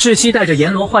后，窒息带着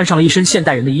阎罗换上了一身现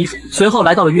代人的衣服，随后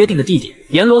来到了约定的地点。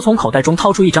阎罗从口袋中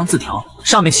掏出一张字条，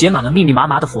上面写满了密密麻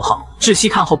麻的符号。窒息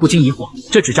看后不禁疑惑，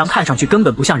这纸张看上去根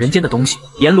本不像人间的东西。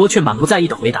阎罗却满不在意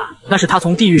的回答，那是他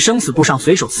从地狱生死簿上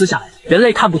随手撕下来的，人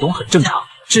类看不懂很正常。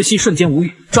窒息瞬间无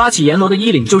语，抓起阎罗的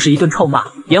衣领就是一顿臭骂。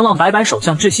阎王摆摆手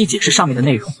向窒息解释上面的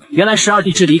内容，原来12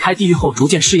地支离开地狱后逐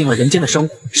渐适应了人间的生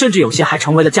活，甚至有些还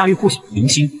成为了家喻户晓的明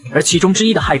星，而其中之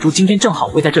一的亥猪今天正好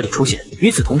会在这里出现。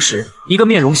与此同时，一个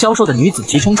面容消瘦的女子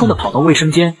急冲冲地跑到卫生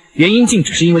间，原因竟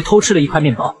只是因为偷吃了一块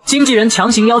面包，经纪人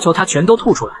强行要求她全都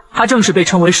吐出来。她正是被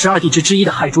称为12地支之一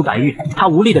的亥猪白月，她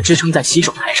无力地支撑在洗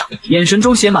手台上，眼神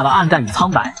中写满了黯淡与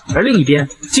苍白。而另一边，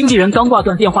经纪人刚挂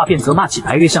断电话便责骂起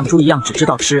白月像猪一样只知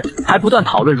道吃，还不断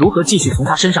讨论如何继续从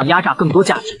她身上压榨更多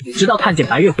价值，直到看见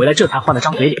白月回来，这才换了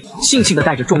张嘴脸，悻悻地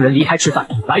带着众人离开吃饭。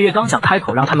白月刚想开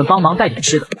口让他们帮忙带点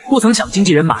吃的，不曾想经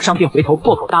纪人马上便回头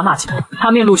破口大骂起来。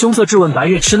他面露凶色质问白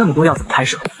月吃那么多要怎么拍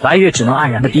摄，白月只能黯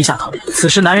然地低下头。此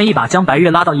时男人一把将白月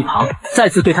拉到一旁，再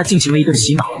次对他进行了一顿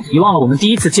洗脑。你忘了我们第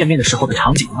一次见面的时候的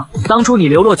场景吗？当初你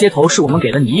流落街头是我们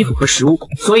给了你衣服和食物，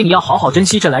所以你要好好珍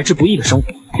惜这来之不易的生活，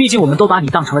毕竟我们都把你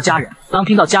当成了家人。当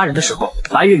听到家人的时候，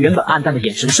白月原本暗淡的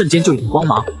眼神瞬间就有了光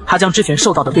芒，他将之前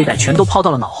受到的对待全都抛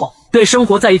到了脑后，对生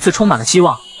活再一次充满了希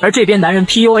望。而这边男人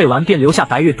PUA 完便留下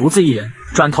白月独自一人，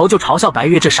转头就嘲笑白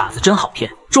月这傻子真好骗。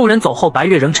众人走后，白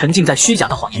月仍沉浸在虚假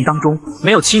的谎言当中，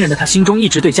没有亲人的他心中一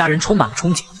直对家人充满了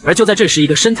憧憬。而就在这时，一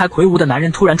个身材魁梧的男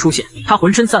人突然出现，他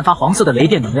浑身散发黄色的雷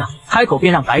电能量，开口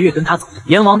便让白月跟他走。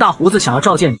阎王大胡子想要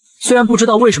召见你，虽然不知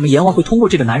道为什么阎王会通过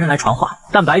这个男人来传话，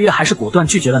但白月还是果断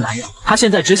拒绝了男人。他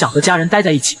现在只想和家人待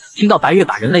在一起。听到白月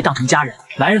把人类当成家人，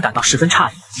男人感到十分诧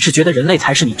异，是觉得人类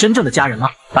才是你真正的家人吗？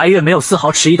白月没有丝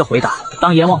毫迟疑的回答，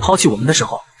当阎王抛弃我们的时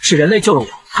候，是人类救了我，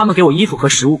他们给我衣服和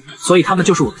食物，所以他们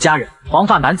就是我的家人。黄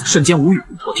发男子瞬间无语，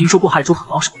我听说过亥猪很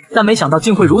保守，但没想到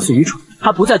竟会如此愚蠢。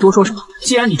他不再多说什么，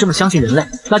既然你这么相信人类，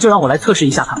那就让我来测试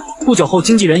一下他们。不久后，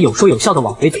经纪人有说有笑的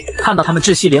往回走，看到他们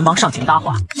窒息连忙上前搭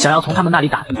话，想要从他们那里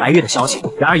打听白月的消息。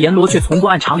然而阎罗却从不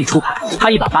按常理出牌，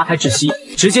他一把扒开窒息，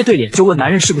直接对脸就问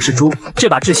男人是不是猪。这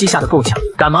把窒息吓得够呛，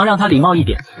赶忙让他礼貌一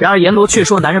点。然而阎罗却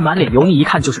说男人满脸油腻，一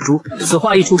看就是猪。此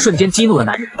话一出，瞬间激怒了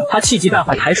男人，他气急败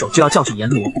坏，抬手就要教训阎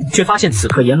罗，却发现此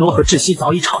刻阎罗和窒息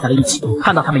早已吵在了一起。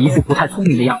看到他们一副不太聪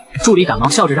明的样子，助理赶忙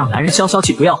笑着让男人消消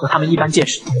气，不要和他们一般见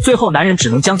识。最后男人只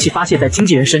能将气发泄在经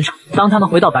纪人身上。当他们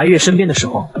回到白月身边的时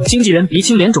候，经纪人鼻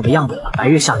青脸肿的样子把白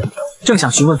月吓了一跳。正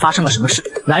想询问发生了什么事，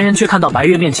男人却看到白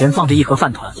月面前放着一盒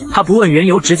饭团，他不问缘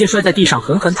由，直接摔在地上，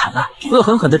狠狠惨案，恶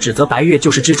狠狠地指责白月就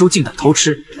是蜘蛛，竟敢偷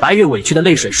吃。白月委屈的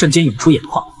泪水瞬间涌出眼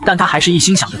眶，但他还是一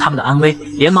心想着他们的安危，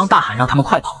连忙大喊让他们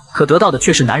快跑，可得到的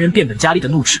却是男人变本加厉的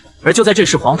怒斥。而就在这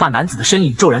时，黄发男子的身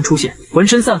影骤然出现，浑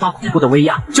身散发恐怖的威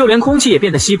压，就连空气也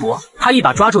变得稀薄。他一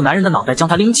把抓住男人的脑袋，将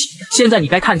他拎起。现在你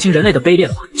该看清人类的卑劣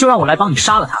了吧？就让我来帮你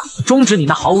杀了他，终止你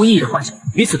那毫无意义的幻想。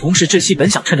与此同时，窒息本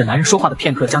想趁着男人说话的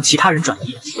片刻将其他人转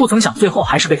移，不曾想最后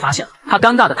还是被发现了。他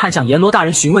尴尬地看向阎罗大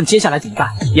人，询问接下来怎么办。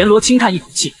阎罗轻叹一口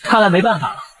气，看来没办法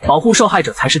了，保护受害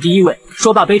者才是第一位。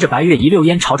说罢，背着白月一溜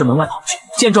烟朝着门外跑去。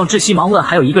见状，窒息忙问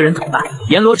还有一个人怎么办？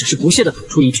阎罗只是不屑地吐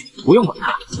出一句：不用管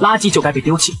他，垃圾就该被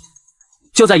丢弃。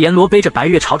就在阎罗背着白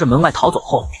月朝着门外逃走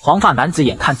后，黄发男子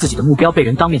眼看自己的目标被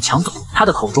人当面抢走，他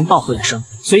的口中暴喝一声，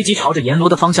随即朝着阎罗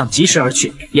的方向疾驰而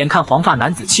去。眼看黄发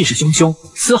男子气势汹汹，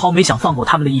丝毫没想放过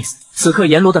他们的意思。此刻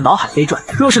阎罗的脑海飞转，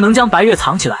若是能将白月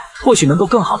藏起来，或许能够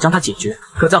更好将他解决。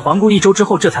可在环顾一周之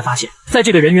后，这才发现，在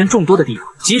这个人员众多的地方，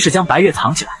即使将白月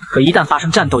藏起来，可一旦发生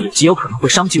战斗，也极有可能会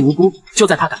伤及无辜。就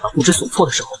在他感到不知所措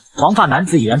的时候，黄发男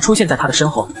子已然出现在他的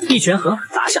身后，一拳狠狠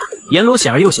砸下。阎罗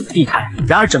险而又险地避开，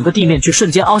然而整个地面却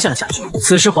瞬间凹陷了下去。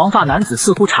此时黄发男子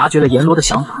似乎察觉了阎罗的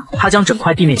想法，他将整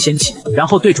块地面掀起，然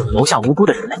后对准了楼下无辜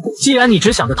的人类。既然你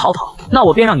只想着逃跑，那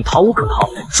我便让你逃无可逃。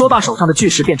说罢，手上的巨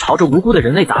石便朝着无辜的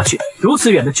人类砸去。如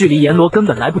此远的距离，阎罗根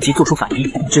本来不及做出反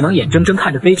应，只能眼睁睁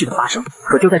看着悲剧的发生。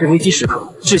可就在这危机时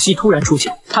刻，窒息突然出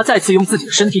现，他再次用自己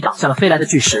的身体挡下了飞来的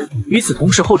巨石。与此同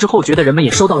时，后知后觉的人们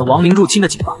也收到了亡灵入侵的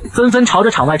警报，纷纷朝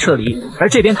着场外撤离。而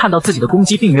这边看到自己的攻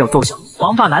击并没有奏效，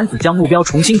黄发男子将目标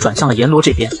重新转向了阎罗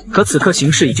这边。可此刻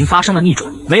形势已经发生了逆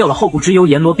转，没有了后顾之忧，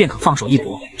阎罗便可放手一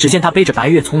搏。只见他背着白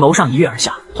月从楼上一跃而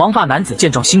下，黄发男子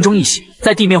见状心中一喜，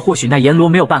在地面或许奈阎罗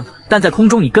没有办法，但在空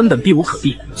中你根本避无可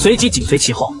避，随即紧随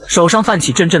其后，手上泛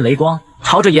起阵阵雷光，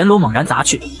朝着阎罗猛然砸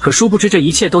去。可殊不知这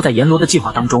一切都在阎罗的计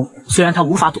划当中，虽然他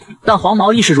无法躲避，但黄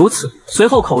毛亦是如此。随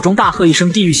后口中大喝一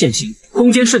声，地狱现形，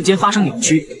空间瞬间发生扭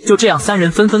曲。就这样，三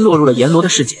人纷纷落入了阎罗的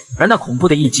世界。而那恐怖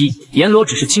的一击，阎罗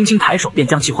只是轻轻抬手便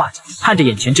将其化解。看着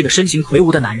眼前这个身形魁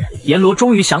梧的男人，阎罗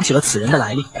终于想起了此人的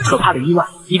来历。可怕的伊万，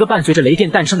一个伴随着雷电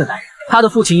诞生的男人。他的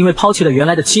父亲因为抛弃了原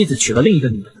来的妻子，娶了另一个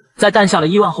女人，在诞下了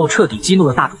伊万后，彻底激怒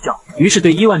了大主教，于是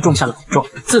对伊万种下了诅咒。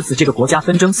自此，这个国家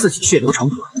纷争四起，血流成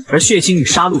河，而血腥与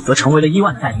杀戮则成为了伊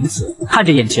万的代名词。看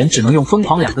着眼前只能用疯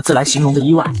狂2个字来形容的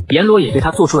伊万，阎罗也对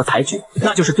他做出了裁决，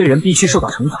那就是罪人必须受到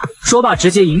惩罚。说罢，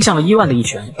直接迎向了伊万的一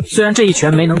拳。虽然这一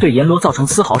拳没能对阎罗造成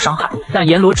丝毫伤害，但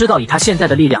阎罗知道以他现在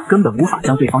的力量，根本无法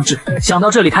将对方制服。想到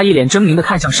这里，他一脸狰狞地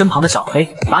看向身旁的小黑，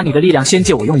把你的力量先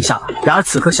借我用一下吧。然而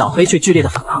此刻小黑却剧烈的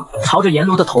反抗，朝着阎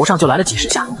罗的头上就来了几十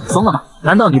下。疯了吗？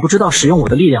难道你不知道使用我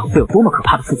的力量会有多么可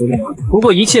怕的副作用吗？不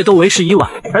过一切都为时已晚，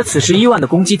而此时伊万的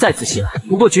攻击再次袭来，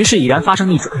不过局势已然发生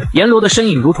逆转，阎罗的身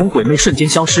影如同鬼魅瞬间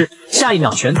消失，下一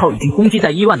秒拳头已经攻击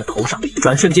在伊万的头上，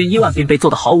转瞬间伊万便被揍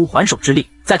得毫无还手之力。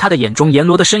在他的眼中，阎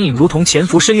罗的身影如同潜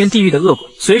伏深渊地狱的恶鬼，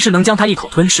随时能将他一口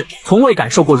吞噬。从未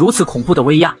感受过如此恐怖的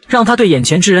威压，让他对眼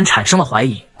前之人产生了怀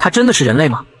疑，他真的是人类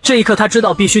吗？这一刻他知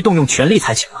道必须动用全力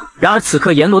才行了。然而此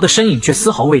刻阎罗的身影却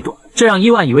丝毫未动，这让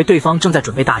伊万以为对方正在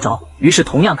准备大招，于是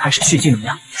同样开始蓄积能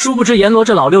量。殊不知阎罗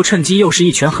这老六趁机又是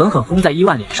一拳狠狠轰在伊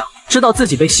万脸上。知道自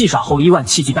己被戏耍后，伊万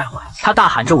气急败坏，他大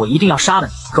喊着我一定要杀了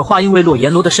你。可话音未落，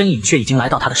阎罗的身影却已经来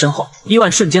到他的身后，伊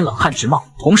万瞬间冷汗直冒，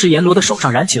同时阎罗的手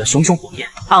上燃起了熊熊火焰，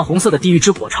暗红色的地狱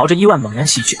之火朝着伊万猛然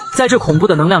袭去。在这恐怖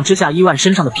的能量之下，伊万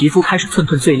身上的皮肤开始寸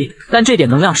寸碎裂，但这点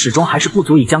能量始终还是不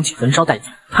足以将其焚烧殆尽，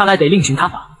看来得另寻他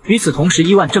法。与此同时，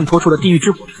伊万挣脱出了地狱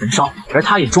之火的焚烧，而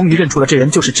他也终于认出了这人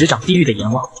就是执掌地狱的阎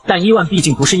王。但伊万毕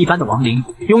竟不是一般的亡灵，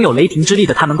拥有雷霆之力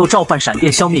的他能够召唤闪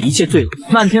电消灭一切罪恶，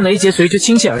漫天雷劫随之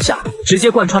倾泻而下，直接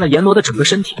贯穿了阎罗的整个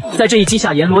身体。在这一击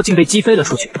下，阎罗竟被击飞了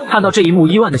出去。看到这一幕，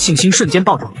伊万的信心瞬间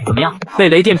暴涨。怎么样，被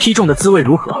雷电劈中的滋味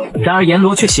如何？然而阎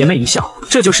罗却邪魅一笑，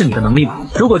这就是你的能力吗？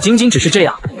如果仅仅只是这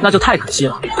样，那就太可惜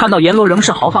了。看到阎罗仍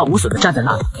是毫发无损的站在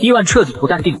那里，伊万彻底不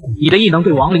淡定。你的异能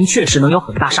对亡灵确实能有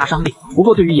很大杀伤力，不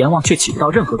过对于阎王却起不到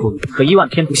任何作用。可伊万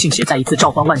偏不信邪，再一次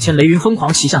召唤万千雷云，疯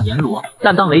狂袭向阎罗。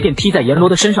但当雷电劈在阎罗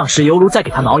的身上时，犹如在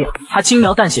给他挠痒。他轻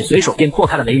描淡写，随手便破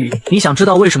开了雷云。你想知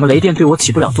道为什么雷电对我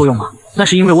起不了作用吗？那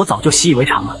是因为我早就习以为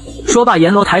常了。说罢，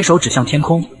阎罗抬手指向天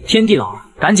空，天地老，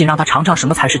赶紧让他尝尝什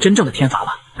么才是真正的天罚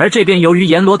吧。而这边由于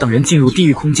阎罗等人进入地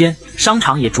狱空间，商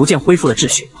场也逐渐恢复了秩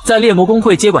序。在猎魔公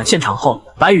会接管现场后，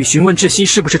白羽询问窒息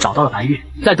是不是找到了白月，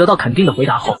在得到肯定的回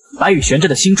答后，白羽悬着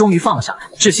的心终于放了下来。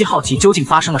窒息好奇究竟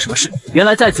发生了什么事，原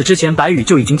来在此之前白羽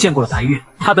就已经见过了白月，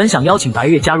他本想邀请白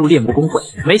月加入猎魔公会，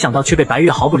没想到却被白月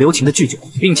毫不留情的拒绝，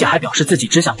并且还表示自己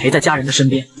只想陪在家人的身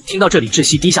边。听到这里，窒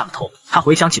息低下了头，他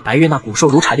回想起白月那骨瘦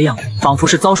如柴的样子，仿佛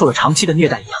是遭受了长期的虐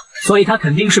待一样。所以他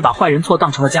肯定是把坏人错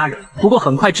当成了家人。不过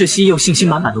很快窒息又信心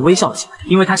满满的微笑了起来，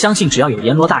因为他相信只要有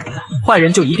阎罗大人在，坏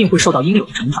人就一定会受到应有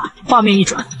的惩罚。画面一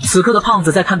转，此刻的胖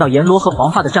子在看到阎罗和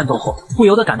黄发的战斗后，不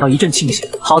由得感到一阵庆幸，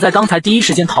好在刚才第一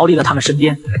时间逃离了他们身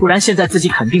边，不然现在自己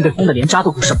肯定被轰得连渣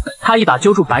都不剩。他一把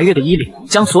揪住白月的衣领，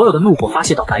将所有的怒火发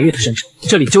泄到白月的身上。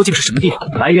这里究竟是什么地方？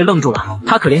白月愣住了，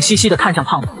他可怜兮兮地看向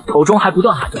胖子，口中还不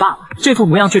断喊着爸爸，这副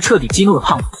模样却彻底激怒了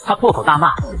胖子。他破口大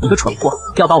骂：你个蠢货，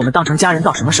要把我们当成家人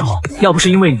到什么时候？要不是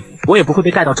因为你，我也不会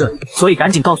被带到这里，所以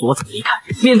赶紧告诉我怎么离开。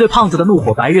面对胖子的怒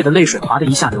火，白月的泪水哗的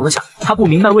一下流了下来。他不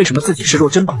明白为什么自己视若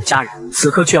珍宝的家人，此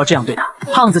刻却要这样对他。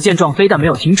胖子见状，非但没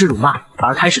有停止辱骂，反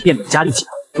而开始变本加厉起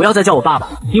来。不要再叫我爸爸，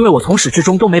因为我从始至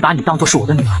终都没把你当作是我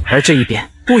的女儿。而这一边，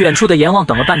不远处的阎王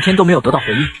等了半天都没有得到回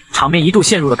应，场面一度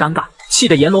陷入了尴尬，气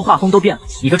得阎罗画风都变了。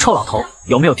你个臭老头，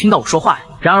有没有听到我说话呀？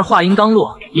然而话音刚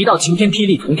落，一道晴天霹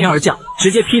雳从天而降，直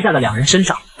接劈在了两人身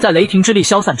上。在雷霆之力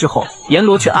消散之后，阎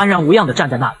罗却安然无恙地站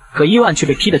在那里，可伊万却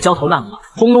被劈得焦头烂额，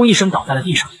轰隆一声倒在了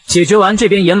地上。解决完这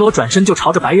边，阎罗转身就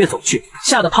朝着白月走去，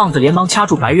吓得胖子连忙掐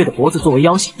住白月的脖子作为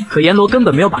要挟，可阎罗根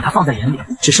本没有把他放在眼里，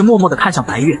只是默默地看向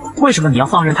白月。为什么你要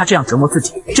放任他这样折磨自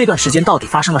己？这段时间到底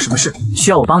发生了什么事？需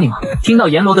要我帮你吗？听到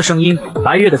阎罗的声音，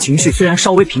白月的情绪虽然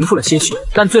稍微平复了些许，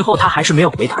但最后他还是没有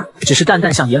回答，只是淡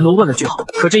淡向阎罗问了句好。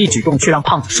可这一举动却让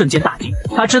胖子瞬间大惊，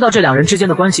他知道这两人之间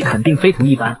的关系肯定非同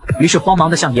一般，于是慌忙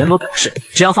地向阎罗表示，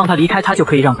只要放他离开，他就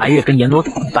可以让白月跟阎罗走。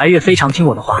白月非常听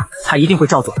我的话，他一定会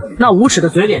照做的。那无耻的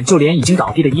嘴脸，就连已经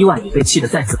倒地的伊万也被气得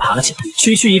再次爬了起来。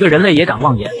区区一个人类也敢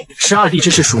妄言，12地之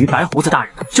事属于白胡子大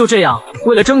人的。就这样，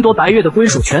为了争夺白月的归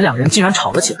属权，两人竟然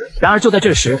吵了起来。然而就在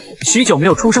这时，许久没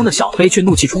有出声的小黑却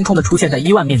怒气冲冲地出现在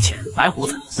伊万面前。白胡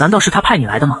子，难道是他派你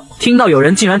来的吗？听到有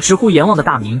人竟然直呼阎王的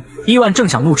大名，伊万正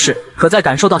想怒斥，可在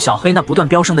感受到小黑那不断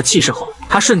飙升的气势后，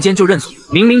他瞬间就认怂。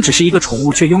明明只是一个宠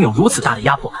物，却拥有如此大的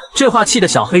压迫感。这话气得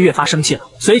小黑越发生气了，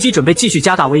随即准备继续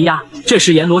加大威压。这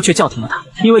时阎罗却叫停了他，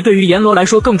因为对于阎罗来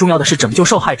说，更重要的是拯救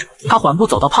受害者。他缓步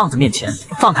走到胖子面前，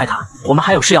放开他，我们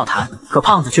还有事要谈。可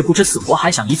胖子却不知死活，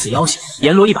还想以此要挟。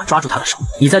阎罗一把抓住他的手，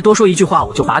你再多说一句话，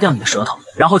我就拔掉你的舌头，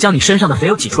然后将你身上的肥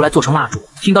油挤出来做成蜡烛。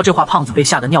听到这话，胖子被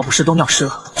吓得尿不湿都尿湿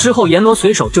了。之后阎罗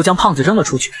随手就将胖子扔了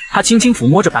出去。他轻轻抚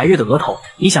摸着白月的额头，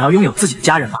你想要拥有自己的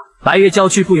家人吗？白月娇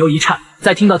躯不由一颤，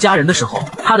在听到家人的时候，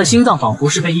他的心脏仿佛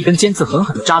是被一根尖刺狠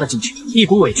狠地扎了进去，一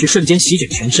股委屈瞬间席卷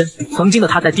全身。曾经的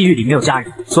他在地狱里没有家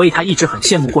人，所以他一直很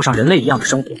羡慕过上人类一样的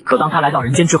生活。可当他来到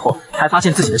人间之后，才发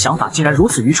现自己的想法竟然如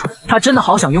此愚蠢。他真的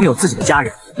好想拥有自己的家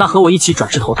人，那和我一起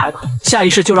转世投胎吧，下一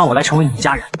世就让我来成为你的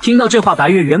家人。听到这话，白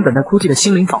月原本那枯寂的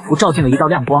心灵仿佛照进了一道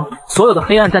亮光，所有的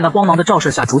黑暗在那光芒的照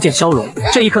射下逐渐消融。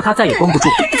这一刻他再也绷不住，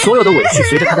所有的委屈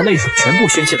随着他的泪水全部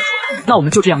宣泄了出来。那我们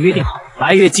就这样约定好。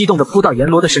白月激动地扑到阎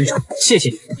罗的身上，谢谢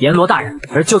你，阎罗大人。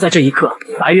而就在这一刻，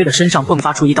白月的身上迸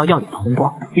发出一道耀眼的红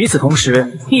光，与此同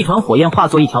时，一团火焰化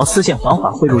作一条丝线，缓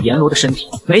缓汇入阎罗的身体。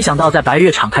没想到在白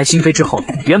月敞开心扉之后，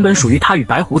原本属于他与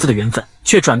白胡子的缘分，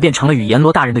却转变成了与阎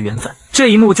罗大人的缘分。这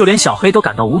一幕就连小黑都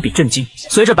感到无比震惊。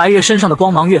随着白月身上的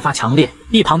光芒越发强烈，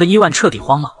一旁的伊万彻底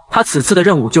慌了。他此次的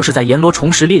任务就是在阎罗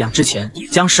重拾力量之前，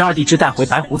将12地支带回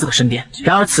白胡子的身边。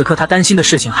然而此刻他担心的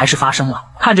事情还是发生了。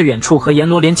看着远处和阎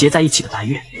罗连结在一起的白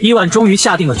月，伊万终于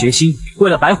下定了决心，为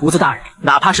了白胡子大人，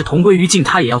哪怕是同归于尽，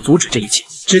他也要阻止这一切。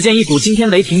只见一股惊天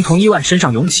雷霆从伊万身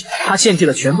上涌起，他献祭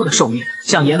了全部的寿命，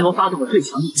向阎罗发动了最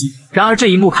强一击。然而这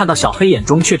一幕看到小黑眼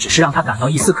中，却只是让他感到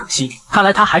一丝可惜。看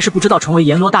来他还是不知道成为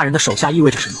阎罗大人的手下意味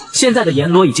着什么。现在的阎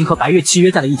罗已经和白月契约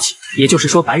在了一起，也就是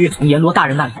说白月从阎罗大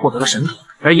人那里获得了神力，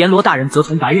而阎罗大人则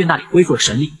从白月那里恢复了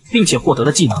神力，并且获得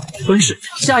了技能吞噬。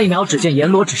下一秒，只见阎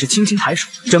罗只是轻轻抬手，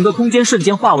整个空间瞬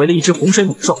间化为了一只洪水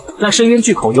猛兽，那深渊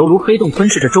巨口犹如黑洞，吞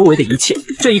噬着周围的一切。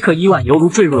这一刻，伊万犹如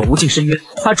坠入了无尽深渊。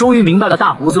他终于明白了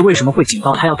大胡子为什么会警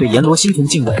告他要对阎罗心存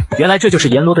敬畏，原来这就是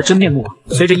阎罗的真面目啊！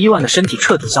随着伊万的身体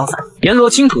彻底消散，阎罗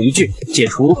轻吐一句解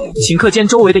除，顷刻间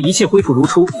周围的一切恢复如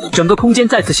初，整个空间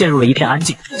再次陷入了一片安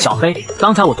静。小黑，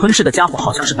刚才我吞噬的家伙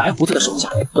好像是白胡子的手下，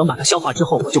等把他消化之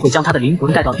后，我就会将他的灵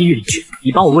魂带到地狱里去，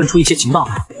你帮我问出一些情报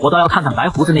来，我倒要看看白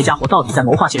胡子那家伙到底在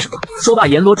谋划些什么。说罢，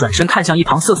阎罗转身看向一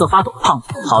旁瑟瑟发抖的胖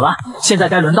子，好了，现在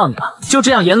该轮到你了。就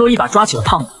这样，阎罗一把抓起了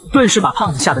胖子，顿时把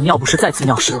胖子吓得尿不湿再次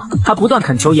尿湿了。他不断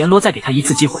恳求阎罗再给他一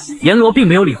次机会，阎罗并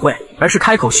没有理会，而是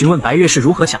开口询问白月是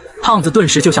如何想。胖子顿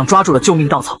时就像抓住了救命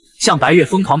稻草，向白月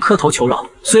疯狂磕头求饶。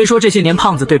虽说这些年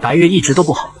胖子对白月一直都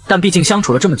不好，但毕竟相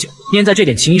处了这么久，念在这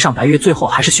点情谊上，白月最后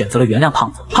还是选择了原谅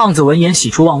胖子。胖子闻言喜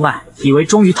出望外，以为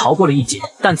终于逃过了一劫，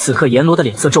但此刻阎罗的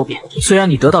脸色骤变，虽然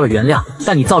你得到了原谅，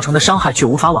但你造成的伤害却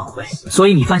无法挽回，所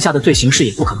以你犯下的罪行是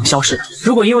也不可能消失的。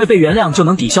如果因为被原谅就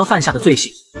能抵消犯下的罪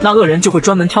行，那恶人就会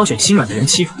专门挑选心软的人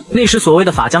欺负。那时所谓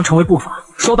的法将成为不法。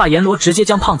说罢，阎罗直接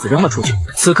将胖子扔了出去。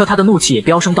此刻他的怒气也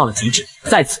飙升到了极致，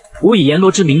在此，吾以阎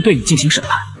罗之名对你进行审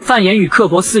判。犯言语刻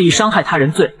薄、肆意伤害他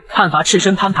人罪，判罚赤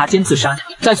身攀爬尖刺山，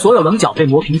在所有棱角被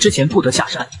磨平之前不得下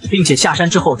山，并且下山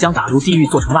之后将打入地狱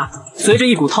做成蜡烛。随着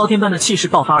一股滔天般的气势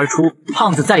爆发而出，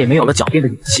胖子再也没有了狡辩的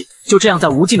勇气，就这样在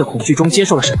无尽的恐惧中接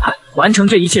受了审判。完成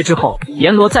这一切之后，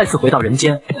阎罗再次回到人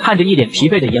间，看着一脸疲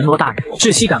惫的阎罗大人，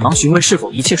窒息赶忙询问是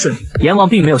否一切顺利。阎王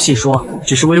并没有细说，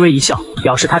只是微微一笑，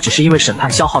表示他只是因为审判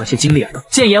消耗了些精力而已。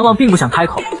见阎王并不想开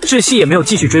口，窒息也没有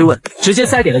继续追问，直接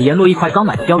塞给了阎罗一块刚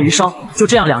买的鲷鱼烧。就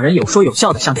这样，两人有说有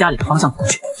笑的向家里的方向走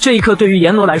去。这一刻对于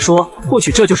阎罗来说，或许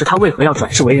这就是他为何要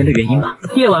转世为人的原因吧。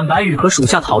夜晚，白羽和属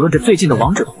下讨论着最近的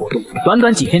王者的活动，短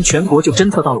短几天，全国就侦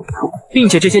测到了5处，并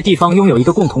且这些地方拥有一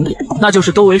个共同点，那就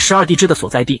是都为12地支的所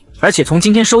在地。而且从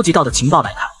今天收集到的情报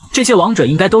来看，这些王者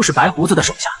应该都是白胡子的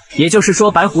手下，也就是说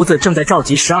白胡子正在召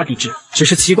集12地支。只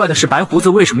是奇怪的是，白胡子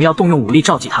为什么要动用武力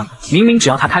召集他们？明明只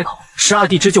要他开口，12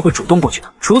地支就会主动过去的。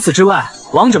除此之外，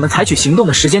王者们采取行动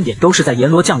的时间点都是在阎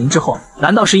罗降临之后。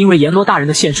难道是因为阎罗大人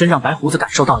的现身让白胡子感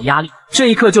受到了压力？这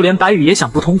一刻就连白羽也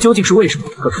想不通究竟是为什么。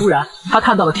可突然他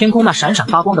看到了天空那闪闪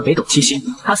发光的北斗七星，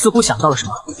他似乎想到了什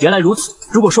么。原来如此，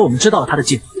如果说我们知道了他的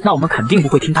计谋，那我们肯定不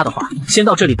会听他的话。先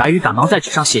到这里，白羽赶忙在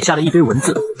纸上写下了一堆文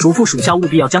字，嘱咐属下务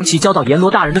必要将其交到阎罗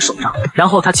大人的手上。然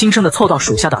后他轻声地凑到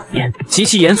属下的耳边，极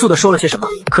其严肃地说了些什么。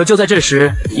可就在这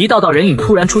时，一道道人影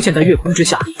突然出现在月空之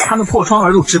下，他们破窗而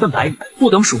入，直奔白羽。不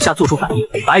等属下做出反应，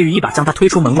白羽一把将他推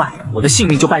出门外。我的性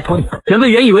命就拜托你了。人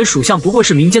们原以为属相不过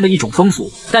是民间的一种风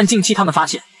俗，但近期他们发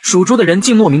现，属猪的人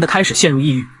竟莫名的开始陷入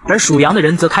抑郁，而属羊的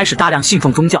人则开始大量信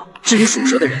奉宗教。至于属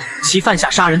蛇的人，其犯下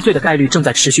杀人罪的概率正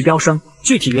在持续飙升，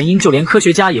具体原因就连科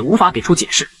学家也无法给出解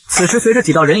释。此时随着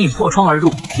几道人影破窗而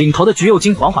入，领头的橘右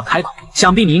京缓缓开口，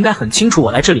想必你应该很清楚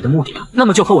我来这里的目的吧，那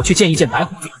么就和我去见一见白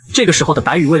胡子。这个时候的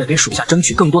白羽为了给属下争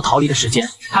取更多逃离的时间，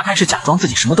他开始假装自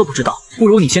己什么都不知道。不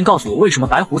如你先告诉我，为什么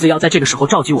白胡子要在这个时候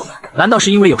召集我们？难道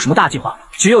是因为有什么大计划？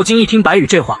橘右京一听白羽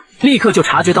这话，立刻就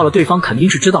察觉到了对方肯定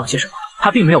是知道了些什么。他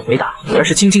并没有回答，而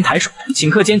是轻轻抬手，顷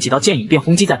刻间几道剑影便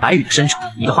轰击在白羽的身上。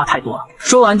你的话太多了。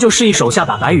说完就示意手下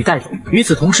把白羽带走。与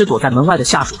此同时，躲在门外的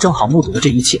下属正好目睹了这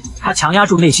一切，他强压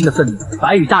住内心的愤怒，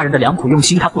白羽大人的良苦用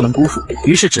心他不能辜负，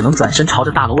于是只能转身朝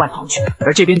着大楼外跑去。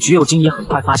而这边橘右京也很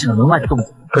快发现了门外的动静，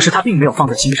可是他并没有放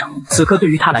在心上。此刻对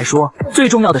于他来说，最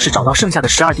重要的是找到剩下的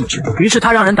12地支。于是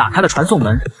他让人打开了传送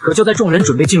门。可就在众人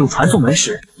准备进入传送门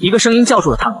时，一个声音叫住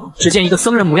了他们。只见一个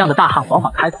僧人模样的大汉缓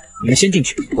缓开口，你们先进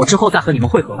去，我之后再和你们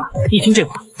会合吧。一听这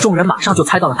话，众人马上就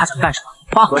猜到了他想干什么。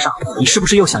花和尚，你是不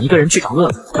是又想一个人去找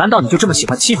乐子？难道你就这么喜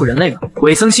欢欺负人类吗？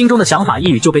鬼僧心中的想法一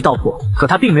语就被道破，可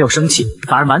他并没有生气，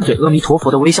反而满嘴阿弥陀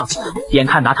佛的微笑起来。眼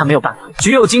看拿他没有办法，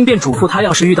橘右京便嘱咐他，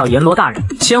要是遇到阎罗大人，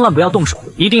千万不要动手，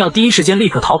一定要第一时间立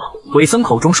刻逃跑。鬼僧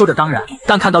口中说着当然，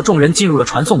但看到众人进入了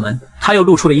传送门，他又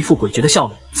露出了一副诡谲的笑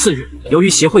容。次日，由于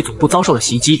协会总部遭受了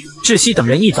袭击，窒息等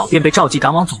人一早便被召集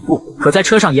赶往总部。可在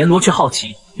车上，阎罗却好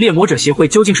奇猎魔者协会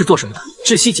究竟是做什么的。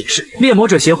窒息解释，猎魔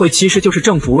者协会其实就是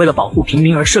政府为了保护平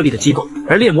民而设立的机构，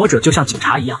而猎魔者就像警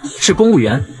察一样，是公务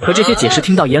员。可这些解释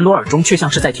听到阎罗耳中却像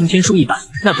是在听天书一般，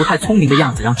那不太聪明的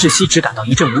样子让窒息只感到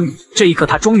一阵无语。这一刻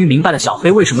他终于明白了小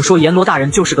黑为什么说阎罗大人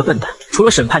就是个笨蛋，除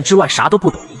了审判之外啥都不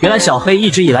懂。原来小黑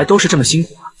一直以来都是这么辛苦。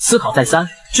思考再三，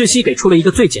窒息给出了一个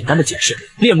最简单的解释，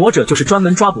猎魔者就是专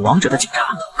门抓捕王者的警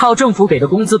察，靠政府给的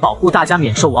工资保护大家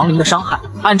免受亡灵的伤害。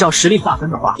按照实力划分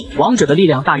的话，王者的力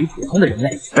量大于普通的人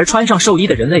类，而穿上兽衣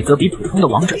的人类则比普通的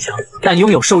王者强，但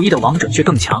拥有兽衣的王者却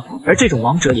更强，而这种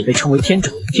王者也被称为天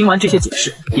者。听完这些解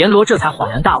释，阎罗这才恍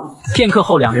然大悟。片刻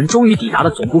后，两人终于抵达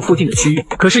了总部附近的区域，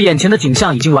可是眼前的景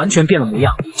象已经完全变了模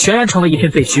样，全然成了一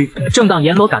片废墟。正当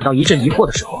阎罗感到一阵疑惑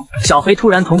的时候，小黑突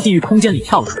然从地狱空间里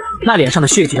跳出来，那脸上的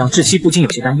血迹让窒息不禁有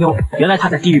些担忧。原来他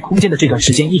在地狱空间的这段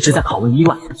时间一直在拷问伊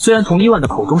万，虽然从伊万的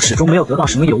口中始终没有得到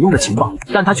什么有用的情报，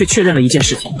但他却确认了一件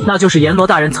事情，那就是阎罗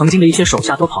大人曾经的一些手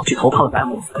下都跑去投靠了白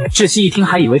胡子。窒息一听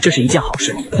还以为这是一件好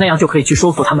事，那样就可以去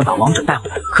说服他们把王者带回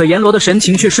来。可阎罗的神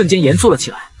情却瞬间严肃了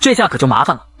起来，这下可就麻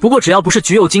烦了。不过只要不是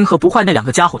橘右京和不坏那两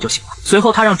个家伙就行了。随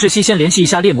后他让窒息先联系一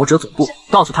下猎魔者总部，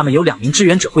告诉他们有2名支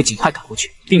援者会尽快赶过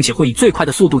去，并且会以最快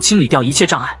的速度清理掉一切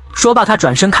障碍。说罢，他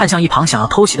转身看向一旁想要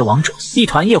偷袭的王者，一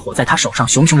团业火在他手上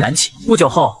熊熊燃起。不久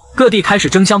后，各地开始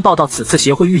争相报道此次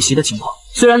协会遇袭的情况。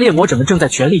虽然猎魔者们正在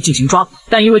全力进行抓捕，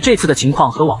但因为这次的情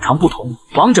况和往常不同，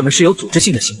王者们是有组织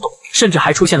性的行动，甚至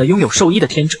还出现了拥有兽医的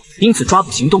天者，因此抓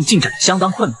捕行动进展得相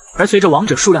当困难。而随着王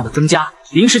者数量的增加，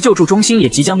临时救助中心也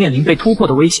即将面临被突破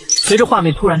的危险。随着画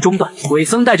面突然中断，鬼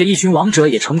僧带着一群亡者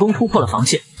也成功突破了防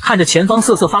线。看着前方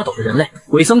瑟瑟发抖的人类，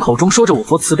鬼僧口中说着我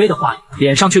佛慈悲的话语，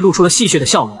脸上却露出了戏谑的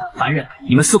笑容。凡人，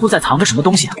你们似乎在藏着什么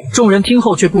东西啊！众人听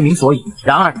后却不明所以。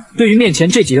然而，对于面前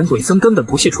这几人，鬼僧根本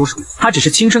不屑出手，他只是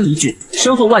轻声一句，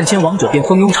身后万千亡者便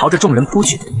蜂拥朝着众人扑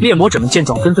去。猎魔者们见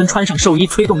状，纷纷穿上兽衣，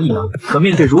催动异能。可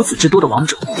面对如此之多的亡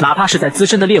者，哪怕是再资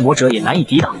深的猎魔者也难以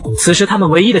抵挡。此时，他们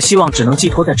唯一的希望只能寄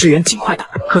托在支援尽快打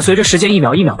来。可随着时间一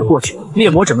秒一秒的过去，猎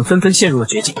魔者们纷纷陷入了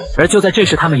绝境。而就在这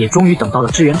时，他们也终于等到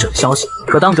了支援者的消息。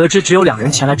可当得知只有2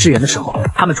人前来支援的时候，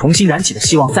他们重新燃起的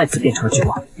希望再次变成了绝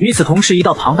望。与此同时，一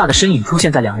道庞大的身影出现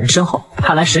在2人身后，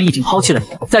看来神已经抛弃了你。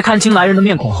在看清来人的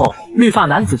面孔后，绿发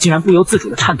男子竟然不由自主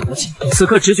地颤抖了起来。此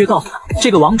刻直觉告诉他，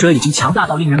这个王者已经强大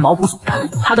到令人毛骨悚然，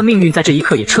他的命运在这一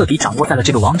刻也彻底掌握在了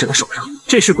这个王者的手上。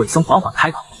这时鬼僧缓缓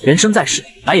开口，人生在世，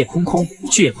来也空空，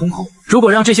去也空空，如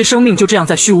果让这些生命就这样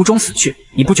在虚无中死去，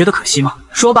你不觉得可惜吗？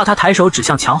说罢，他抬手指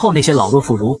向墙后那些老弱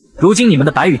妇孺，如今你们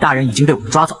的白羽大人已经被我们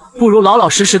抓走，不如老老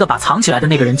实实的把藏起来的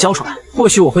那个人交出来，或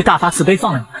许我会大发慈悲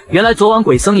放了你们。原来昨晚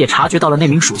鬼僧也察觉到了那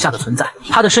名属下的存在，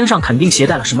他的身上肯定携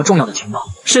带了什么重要的情报，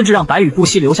甚至让白羽不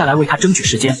惜留下来为他争取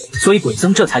时间，所以鬼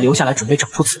僧这才留下来准备整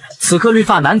出此人。此刻绿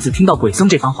发男子听到鬼僧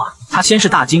这番话，他先是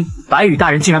大惊，白羽大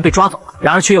人竟然被抓走了，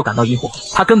然而却又感到疑惑，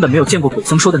他根本没有见过鬼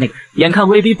僧说的那个人。眼看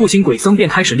威逼不行，鬼僧便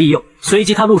开始利诱，随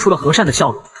即他露出了和善的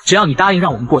笑容，只要你答应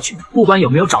让我们过去，不管有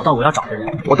没有找到我要找的人，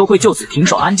我都会就此停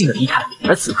手安静的离开。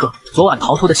而此刻昨晚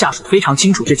逃脱的下属非常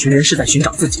清楚这群人是在寻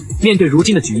找自己，面对如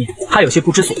今的局面，他有些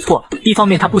不知所措了。一方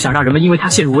面他不想让人们因为他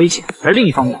陷入危险，而另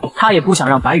一方面他也不想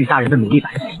让白羽大人的努力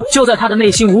白费。就在他的内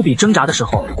心无比挣扎的时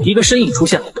候，一个身影出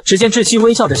现了，只见窒息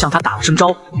微笑着向他打了声招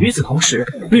呼。与此同时，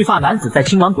绿发男子在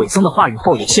听完鬼僧的话语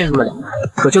后也陷入了两难。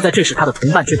可就在这时，他的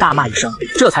同伴却大骂一声，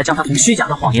这才将他从虚假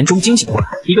的谎言中惊醒过来。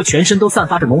一个全身都散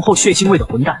发着浓厚血腥味的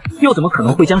混蛋，又怎么可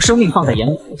能会将生命放在眼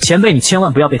里？前辈，你千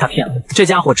万不要被他骗了，这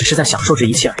家伙只是在享受这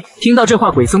一切而已。听到这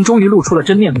话，鬼僧终于露出了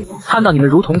真面目，看到你们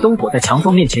如同灯火在强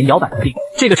风面前摇摆不定，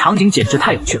这个场景简直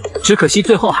太有趣了，只可惜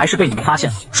最后还是被你们发现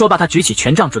了。说罢，他举起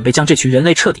权杖准备将这群人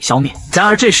类彻底消灭。然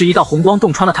而这时一道红光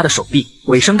洞穿了他的手臂，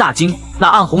鬼生大惊，那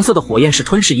暗红色的火焰是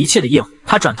吞噬一切的业火。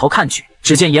他转头看去，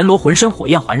只见阎罗浑身火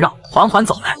焰环绕，缓缓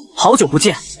走来。好久不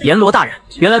见，阎罗大人。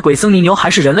原来鬼僧泥牛还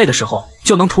是人类的时候，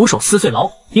就能徒手撕碎老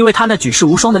虎，因为他那举世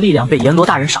无双的力量被阎罗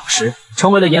大人赏识，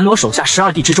成为了阎罗手下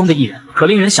12弟之中的一人。可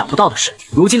令人想不到的是，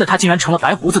如今的他竟然成了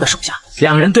白胡子的手下。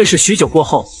两人对视许久过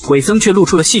后，鬼僧却露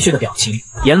出了戏谑的表情。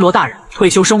阎罗大人，退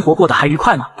休生活过得还愉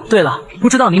快吗？对了，不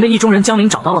知道您的意中人江陵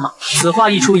找到了吗？此话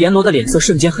一出，阎罗的脸色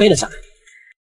瞬间黑了下来。